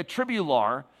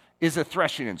tribular is a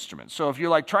threshing instrument. So if you're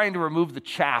like trying to remove the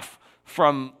chaff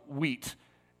from wheat,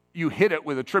 you hit it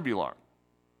with a tribular.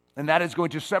 And that is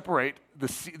going to separate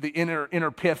the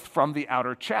inner pith from the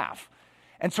outer chaff.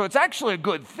 And so it's actually a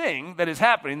good thing that is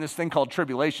happening. This thing called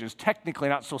tribulation is technically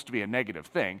not supposed to be a negative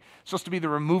thing. It's supposed to be the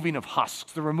removing of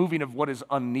husks, the removing of what is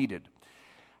unneeded.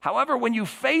 However, when you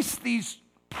face these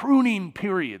pruning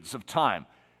periods of time,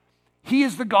 he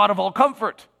is the God of all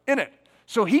comfort in it.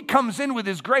 So he comes in with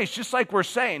his grace, just like we're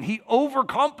saying. He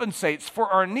overcompensates for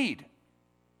our need,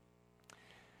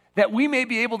 that we may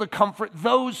be able to comfort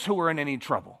those who are in any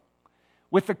trouble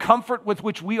with the comfort with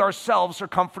which we ourselves are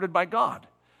comforted by God.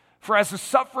 For as the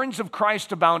sufferings of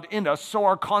Christ abound in us, so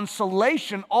our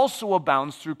consolation also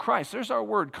abounds through Christ. There's our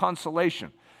word,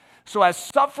 consolation. So as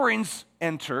sufferings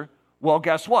enter, well,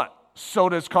 guess what? So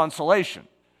does consolation.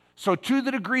 So to the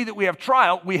degree that we have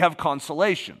trial, we have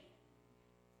consolation.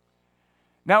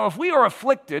 Now, if we are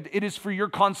afflicted, it is for your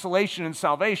consolation and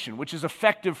salvation, which is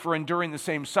effective for enduring the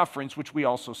same sufferings which we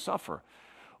also suffer.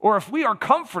 Or if we are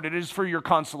comforted, it is for your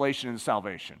consolation and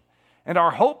salvation. And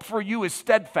our hope for you is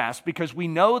steadfast, because we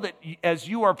know that as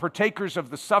you are partakers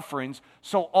of the sufferings,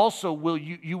 so also will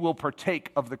you will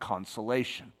partake of the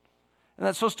consolation. And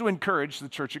that's supposed to encourage the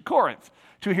church at Corinth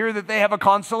to hear that they have a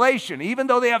consolation. Even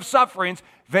though they have sufferings,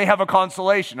 they have a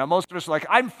consolation. Now, most of us are like,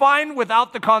 I'm fine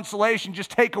without the consolation,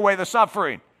 just take away the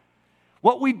suffering.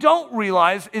 What we don't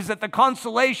realize is that the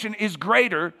consolation is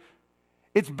greater.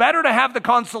 It's better to have the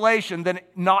consolation than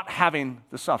not having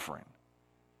the suffering.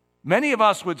 Many of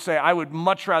us would say, I would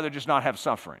much rather just not have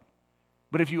suffering.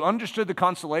 But if you understood the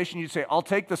consolation, you'd say, I'll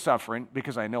take the suffering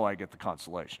because I know I get the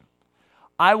consolation.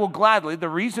 I will gladly, the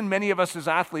reason many of us as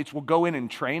athletes will go in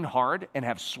and train hard and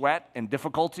have sweat and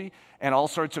difficulty and all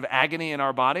sorts of agony in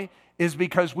our body is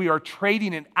because we are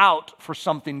trading it out for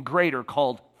something greater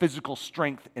called physical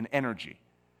strength and energy.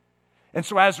 And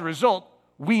so as a result,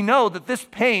 we know that this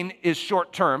pain is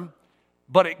short term,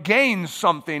 but it gains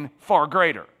something far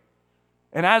greater.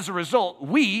 And as a result,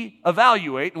 we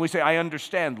evaluate and we say, I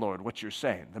understand, Lord, what you're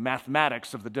saying, the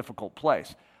mathematics of the difficult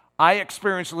place. I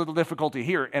experience a little difficulty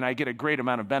here and I get a great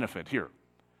amount of benefit here.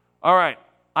 All right,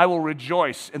 I will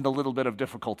rejoice in the little bit of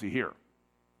difficulty here.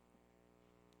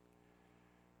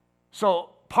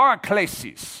 So,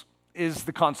 paraklesis is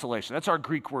the consolation. That's our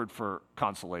Greek word for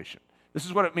consolation. This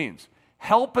is what it means.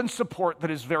 Help and support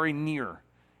that is very near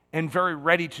and very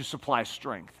ready to supply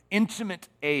strength. Intimate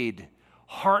aid,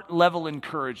 heart-level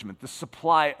encouragement, the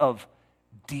supply of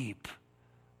deep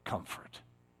comfort.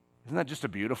 Isn't that just a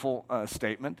beautiful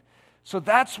statement? So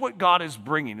that's what God is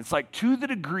bringing. It's like to the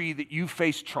degree that you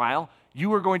face trial,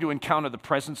 you are going to encounter the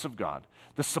presence of God,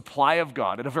 the supply of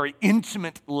God at a very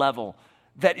intimate level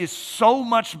that is so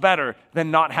much better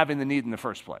than not having the need in the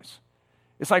first place.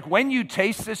 It's like when you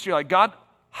taste this, you're like, God,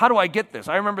 how do I get this?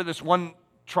 I remember this one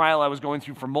trial I was going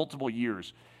through for multiple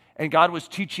years, and God was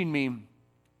teaching me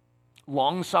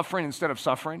long suffering instead of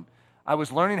suffering. I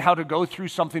was learning how to go through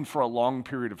something for a long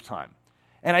period of time.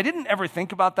 And I didn't ever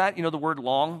think about that, the word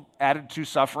long added to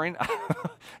suffering,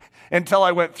 until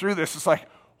I went through this. It's like,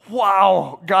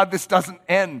 wow, God, this doesn't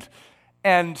end.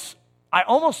 And I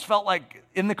almost felt like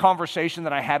in the conversation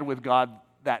that I had with God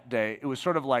that day, it was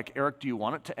sort of like, Eric, do you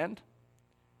want it to end?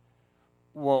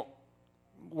 Well,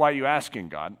 why are you asking,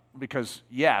 God? Because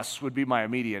yes would be my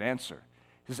immediate answer.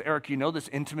 He says, Eric, you know this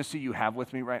intimacy you have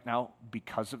with me right now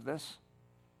because of this?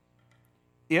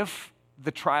 If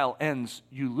the trial ends,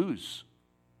 you lose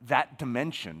that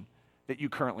dimension that you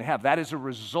currently have. That is a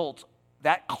result,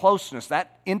 that closeness,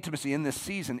 that intimacy in this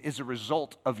season is a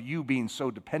result of you being so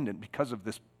dependent because of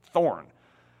this thorn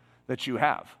that you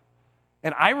have.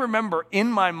 And I remember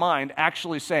in my mind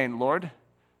actually saying, Lord,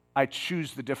 I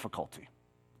choose the difficulty.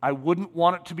 I wouldn't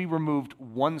want it to be removed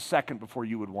 1 second before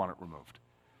you would want it removed.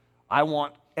 I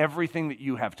want everything that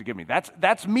you have to give me.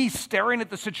 That's me staring at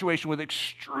the situation with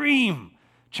extreme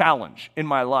challenge in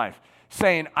my life,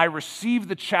 saying I receive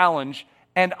the challenge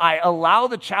and I allow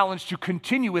the challenge to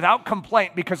continue without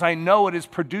complaint because I know it is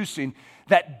producing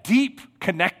that deep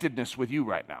connectedness with you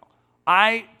right now.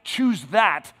 I choose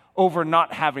that over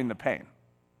not having the pain.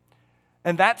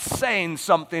 And that's saying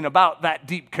something about that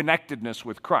deep connectedness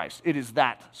with Christ. It is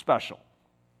that special.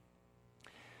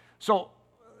 So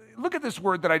look at this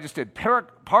word that I just did,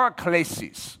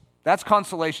 paraklesis. That's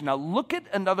consolation. Now look at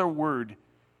another word,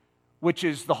 which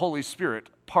is the Holy Spirit,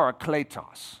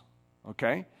 parakletos.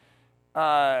 Okay?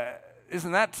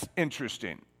 Isn't that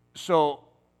interesting? So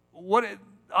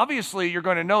obviously you're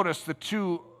going to notice the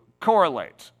two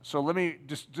correlate. So let me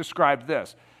just describe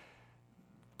this.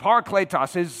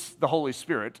 Parakletos is the Holy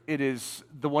Spirit. It is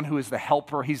the one who is the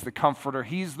helper. He's the comforter.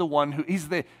 He's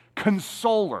the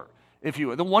consoler, if you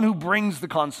will, the one who brings the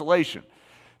consolation.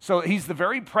 So he's the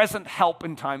very present help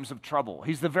in times of trouble.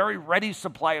 He's the very ready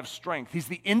supply of strength. He's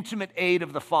the intimate aid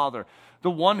of the Father,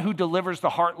 the one who delivers the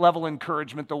heart-level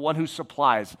encouragement, the one who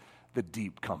supplies the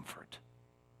deep comfort.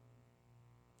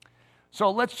 So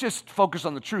let's just focus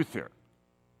on the truth here.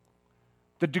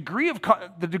 The degree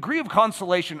of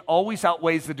consolation always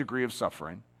outweighs the degree of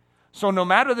suffering. So no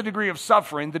matter the degree of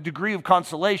suffering, the degree of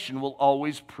consolation will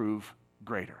always prove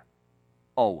greater.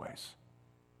 Always.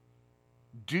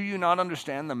 Do you not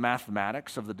understand the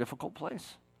mathematics of the difficult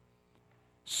place?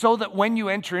 So that when you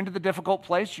enter into the difficult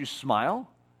place, you smile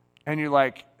and you're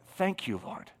like, thank you,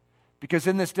 Lord, because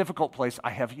in this difficult place, I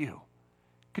have you.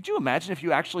 Could you imagine if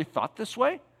you actually thought this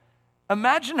way?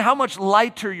 Imagine how much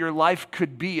lighter your life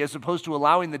could be as opposed to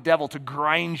allowing the devil to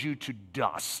grind you to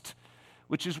dust,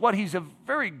 which is what he's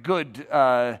very good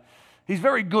at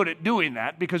doing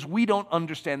that because we don't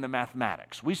understand the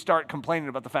mathematics. We start complaining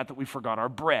about the fact that we forgot our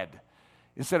bread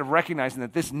instead of recognizing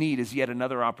that this need is yet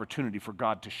another opportunity for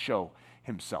God to show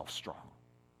himself strong.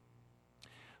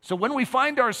 So when we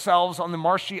find ourselves on the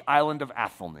marshy island of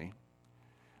Athelney,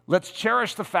 let's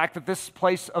cherish the fact that this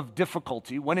place of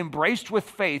difficulty, when embraced with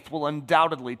faith, will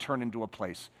undoubtedly turn into a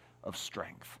place of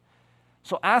strength.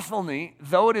 So Athelney,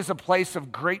 though it is a place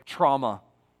of great trauma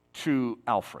to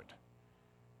Alfred,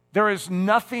 there is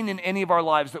nothing in any of our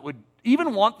lives that would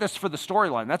even want this for the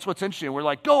storyline. That's what's interesting. We're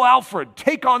like, go Alfred,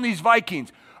 take on these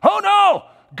Vikings. Oh no,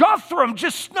 Guthrum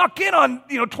just snuck in on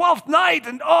 12th night,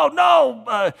 and oh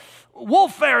no,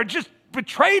 Wulfhere just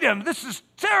betrayed him. This is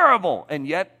terrible. And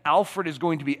yet Alfred is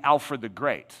going to be Alfred the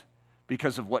Great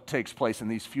because of what takes place in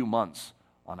these few months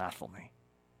on Athelney.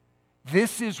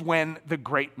 This is when the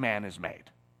great man is made.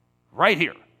 Right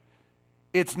here.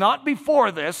 It's not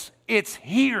before this, it's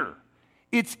here.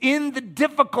 It's in the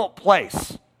difficult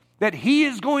place that he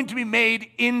is going to be made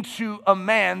into a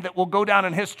man that will go down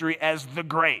in history as the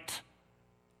great.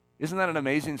 Isn't that an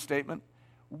amazing statement?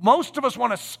 Most of us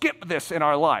want to skip this in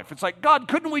our life. It's like, God,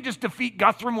 couldn't we just defeat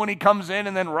Guthrum when he comes in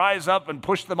and then rise up and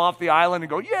push them off the island and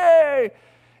go, yay?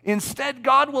 Instead,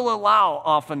 God will allow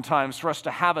oftentimes for us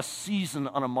to have a season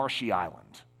on a marshy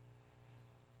island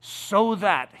so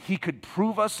that he could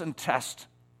prove us and test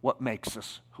what makes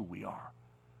us who we are.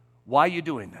 Why are you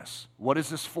doing this? What is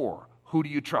this for? Who do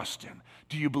you trust in?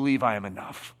 Do you believe I am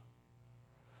enough?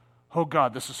 Oh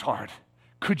God, this is hard.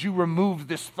 Could you remove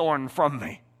this thorn from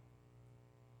me?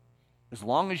 As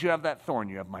long as you have that thorn,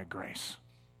 you have my grace.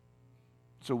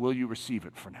 So will you receive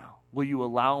it for now? Will you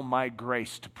allow my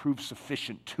grace to prove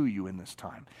sufficient to you in this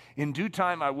time? In due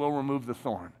time, I will remove the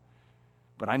thorn,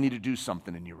 but I need to do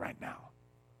something in you right now.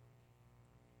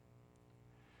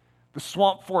 The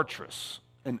swamp fortress,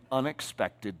 an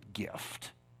unexpected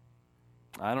gift.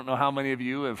 I don't know how many of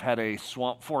you have had a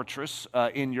swamp fortress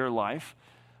in your life.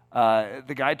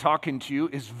 The guy talking to you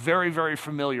is very, very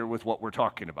familiar with what we're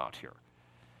talking about here.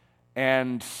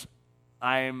 And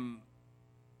I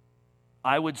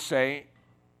would say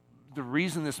the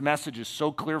reason this message is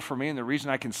so clear for me and the reason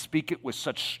I can speak it with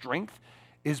such strength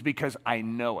is because I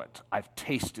know it. I've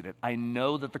tasted it. I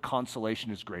know that the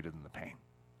consolation is greater than the pain.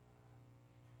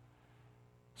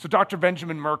 So Dr.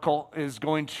 Benjamin Merkel is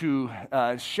going to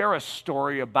share a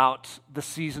story about the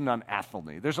season on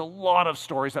Athelney. There's a lot of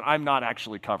stories that I'm not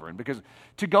actually covering because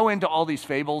to go into all these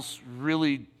fables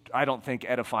really, I don't think,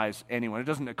 edifies anyone. It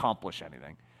doesn't accomplish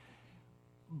anything.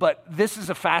 But this is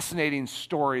a fascinating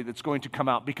story that's going to come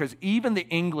out because even the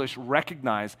English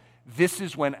recognize this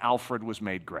is when Alfred was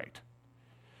made great.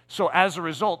 So as a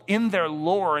result, in their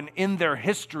lore and in their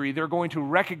history, they're going to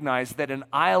recognize that an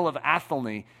Isle of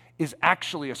Athelney is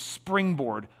actually a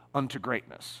springboard unto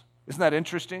greatness. Isn't that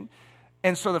interesting?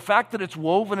 And so the fact that it's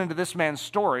woven into this man's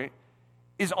story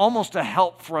is almost a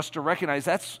help for us to recognize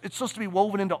it's supposed to be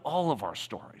woven into all of our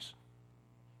stories.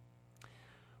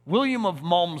 William of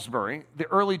Malmesbury, the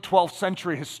early 12th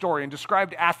century historian,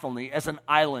 described Athelney as an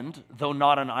island, though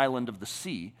not an island of the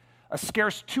sea. A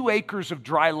scarce 2 acres of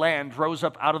dry land rose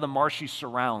up out of the marshy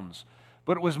surrounds,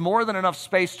 but it was more than enough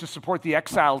space to support the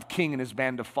exiled king and his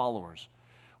band of followers.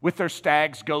 With their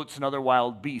stags, goats, and other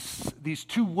wild beasts, these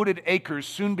 2 wooded acres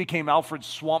soon became Alfred's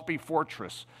swampy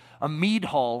fortress, a mead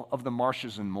hall of the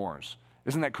marshes and moors.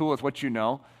 Isn't that cool with what you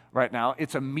know right now?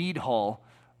 It's a mead hall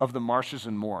of the marshes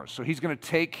and moors. So he's going to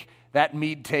take that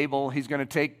mead table, he's going to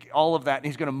take all of that, and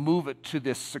he's going to move it to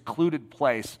this secluded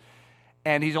place,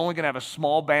 and he's only going to have a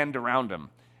small band around him,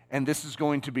 and this is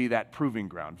going to be that proving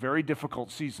ground. Very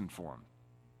difficult season for him.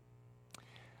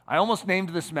 I almost named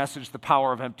this message The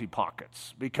Power of Empty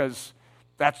Pockets because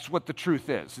that's what the truth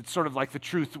is. It's sort of like the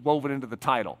truth woven into the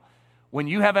title. When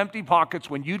you have empty pockets,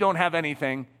 when you don't have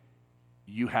anything,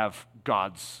 you have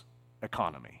God's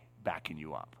economy backing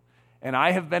you up. And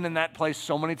I have been in that place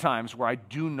so many times where I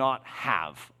do not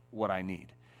have what I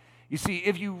need. You see,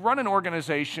 if you run an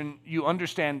organization, you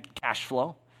understand cash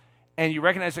flow, and you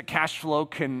recognize that cash flow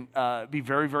can be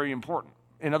very, very important.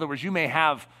 In other words, you may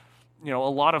have a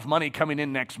lot of money coming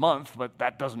in next month, but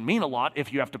that doesn't mean a lot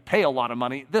if you have to pay a lot of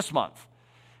money this month.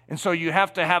 And so you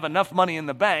have to have enough money in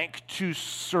the bank to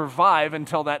survive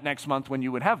until that next month when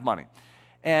you would have money.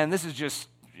 And this is just,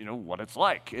 what it's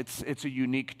like. It's a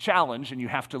unique challenge, and you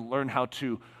have to learn how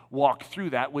to walk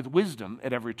through that with wisdom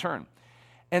at every turn.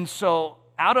 And so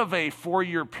out of a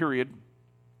 4-year period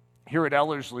here at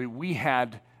Ellerslie,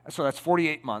 so that's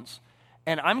 48 months,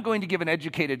 and I'm going to give an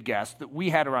educated guess that we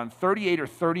had around 38 or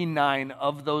 39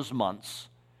 of those months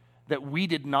that we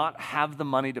did not have the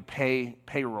money to pay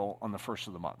payroll on the first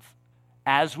of the month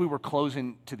as we were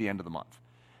closing to the end of the month.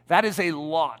 That is a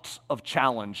lot of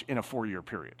challenge in a 4-year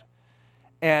period.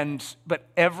 But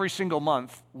every single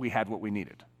month we had what we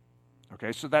needed.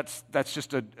 Okay, so that's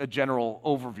just a general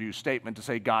overview statement to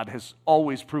say God has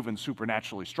always proven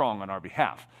supernaturally strong on our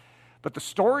behalf. But the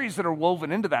stories that are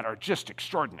woven into that are just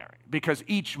extraordinary because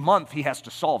each month he has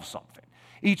to solve something.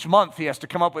 Each month he has to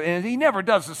come up with, and he never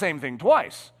does the same thing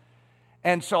twice.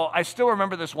 And so I still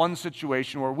remember this one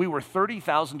situation where we were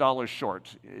 $30,000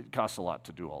 short. It costs a lot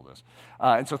to do all this.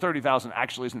 And so $30,000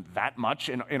 actually isn't that much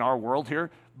in our world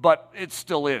here, but it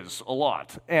still is a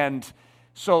lot. And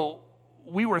so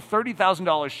we were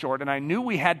 $30,000 short, and I knew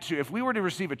we had to, if we were to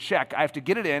receive a check, I have to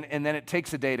get it in, and then it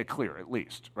takes a day to clear at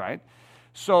least, right?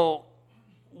 So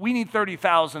we need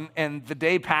 $30,000, and the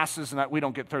day passes, and we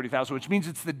don't get $30,000, which means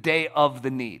it's the day of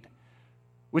the need,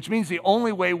 which means the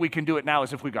only way we can do it now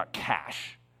is if we got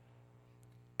cash.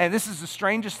 And this is the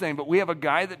strangest thing, but we have a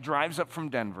guy that drives up from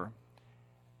Denver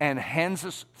and hands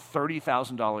us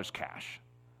 $30,000 cash.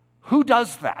 Who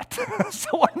does that?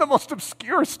 So one of the most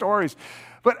obscure stories.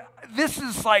 But this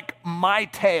is like my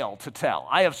tale to tell.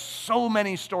 I have so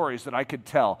many stories that I could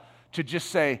tell to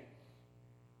just say,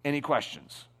 any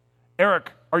questions?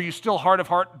 Eric, are you still hard of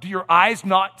heart? Do your eyes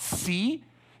not see?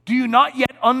 Do you not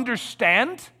yet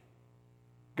understand?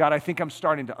 God, I think I'm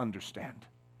starting to understand.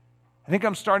 I think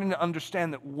I'm starting to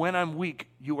understand that when I'm weak,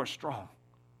 you are strong.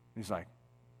 He's like,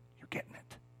 you're getting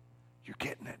it. You're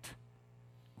getting it.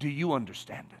 Do you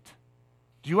understand it?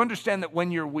 Do you understand that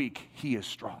when you're weak, he is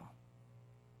strong?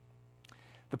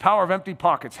 The power of empty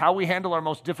pockets, how we handle our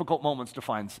most difficult moments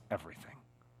defines everything.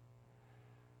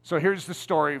 So here's the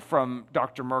story from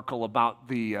Dr. Merkel about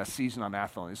the season on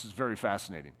Athlone. This is very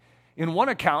fascinating. In one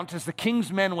account, as the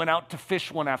king's men went out to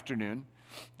fish one afternoon,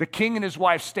 the king and his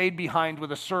wife stayed behind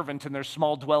with a servant in their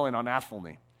small dwelling on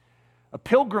Athelney. A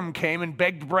pilgrim came and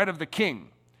begged bread of the king,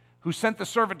 who sent the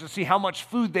servant to see how much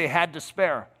food they had to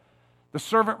spare. The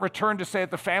servant returned to say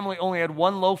that the family only had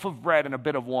one loaf of bread and a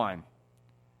bit of wine.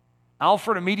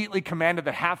 Alfred immediately commanded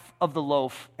that half of the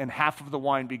loaf and half of the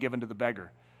wine be given to the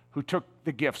beggar, who took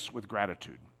the gifts with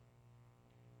gratitude.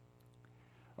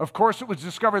 Of course, it was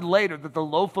discovered later that the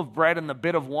loaf of bread and the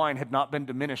bit of wine had not been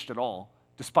diminished at all,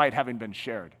 despite having been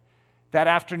shared. That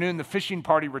afternoon, the fishing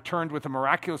party returned with a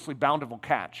miraculously bountiful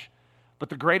catch. But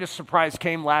the greatest surprise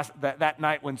came that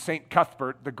night when St.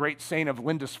 Cuthbert, the great saint of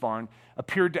Lindisfarne,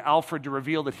 appeared to Alfred to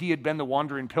reveal that he had been the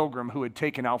wandering pilgrim who had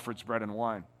taken Alfred's bread and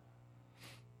wine.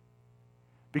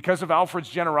 Because of Alfred's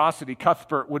generosity,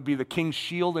 Cuthbert would be the king's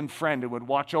shield and friend and would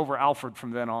watch over Alfred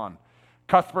from then on.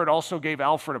 Cuthbert also gave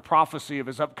Alfred a prophecy of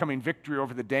his upcoming victory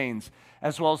over the Danes,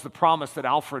 as well as the promise that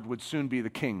Alfred would soon be the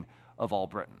king of all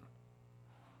Britain.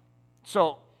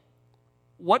 So,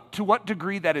 to what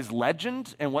degree that is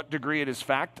legend and what degree it is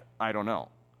fact, I don't know.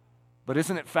 But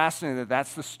isn't it fascinating that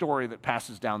that's the story that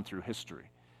passes down through history?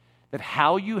 That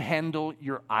how you handle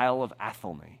your Isle of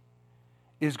Athelney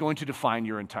is going to define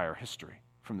your entire history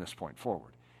from this point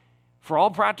forward. For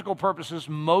all practical purposes,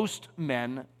 most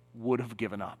men would have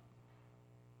given up.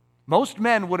 Most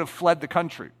men would have fled the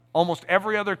country. Almost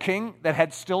every other king that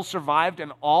had still survived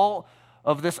in all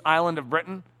of this island of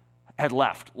Britain had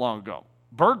left long ago.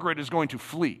 Burgred is going to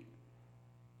flee.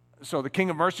 So the king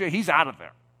of Mercia, he's out of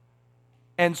there.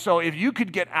 And so if you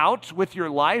could get out with your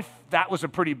life, that was a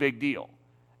pretty big deal.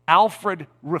 Alfred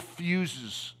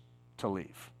refuses to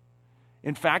leave.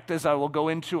 In fact, as I will go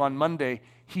into on Monday,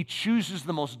 he chooses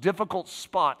the most difficult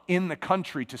spot in the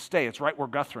country to stay. It's right where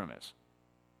Guthrum is.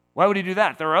 Why would he do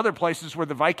that? There are other places where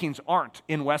the Vikings aren't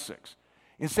in Wessex.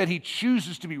 Instead, he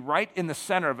chooses to be right in the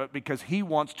center of it because he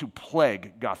wants to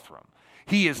plague Guthrum.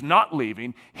 He is not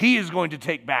leaving. He is going to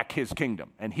take back his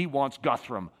kingdom, and he wants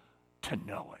Guthrum to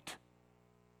know it.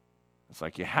 It's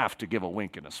like you have to give a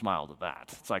wink and a smile to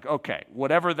that. It's like, okay,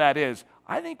 whatever that is,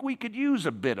 I think we could use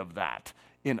a bit of that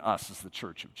in us as the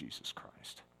Church of Jesus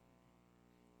Christ.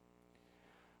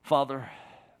 Father,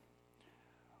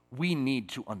 we need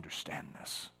to understand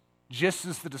this, just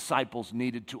as the disciples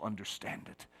needed to understand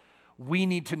it. We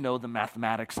need to know the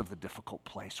mathematics of the difficult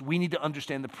place. We need to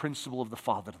understand the principle of the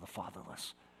father to the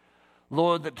fatherless.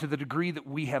 Lord, that to the degree that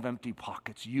we have empty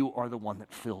pockets, you are the one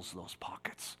that fills those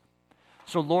pockets.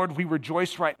 So, Lord, we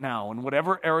rejoice right now in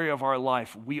whatever area of our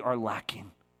life we are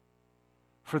lacking,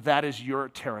 for that is your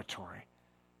territory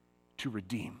to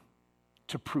redeem,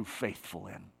 to prove faithful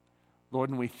in.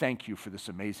 Lord, and we thank you for this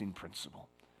amazing principle,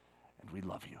 and we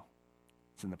love you.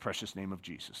 It's in the precious name of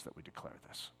Jesus that we declare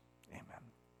this. Amen.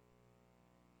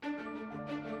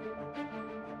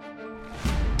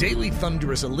 Daily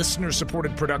Thunder is a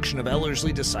listener-supported production of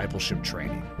Ellerslie Discipleship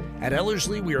Training. At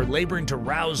Ellerslie, we are laboring to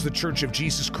rouse the Church of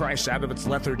Jesus Christ out of its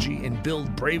lethargy and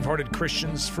build brave-hearted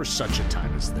Christians for such a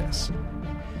time as this.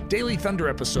 Daily Thunder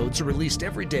episodes are released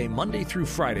every day, Monday through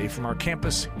Friday, from our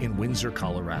campus in Windsor,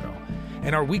 Colorado.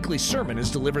 And our weekly sermon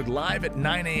is delivered live at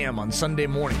 9 a.m. on Sunday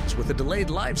mornings with a delayed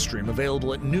live stream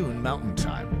available at noon Mountain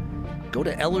Time. Go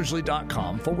to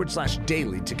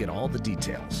ellerslie.com/daily to get all the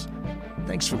details.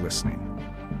 Thanks for listening.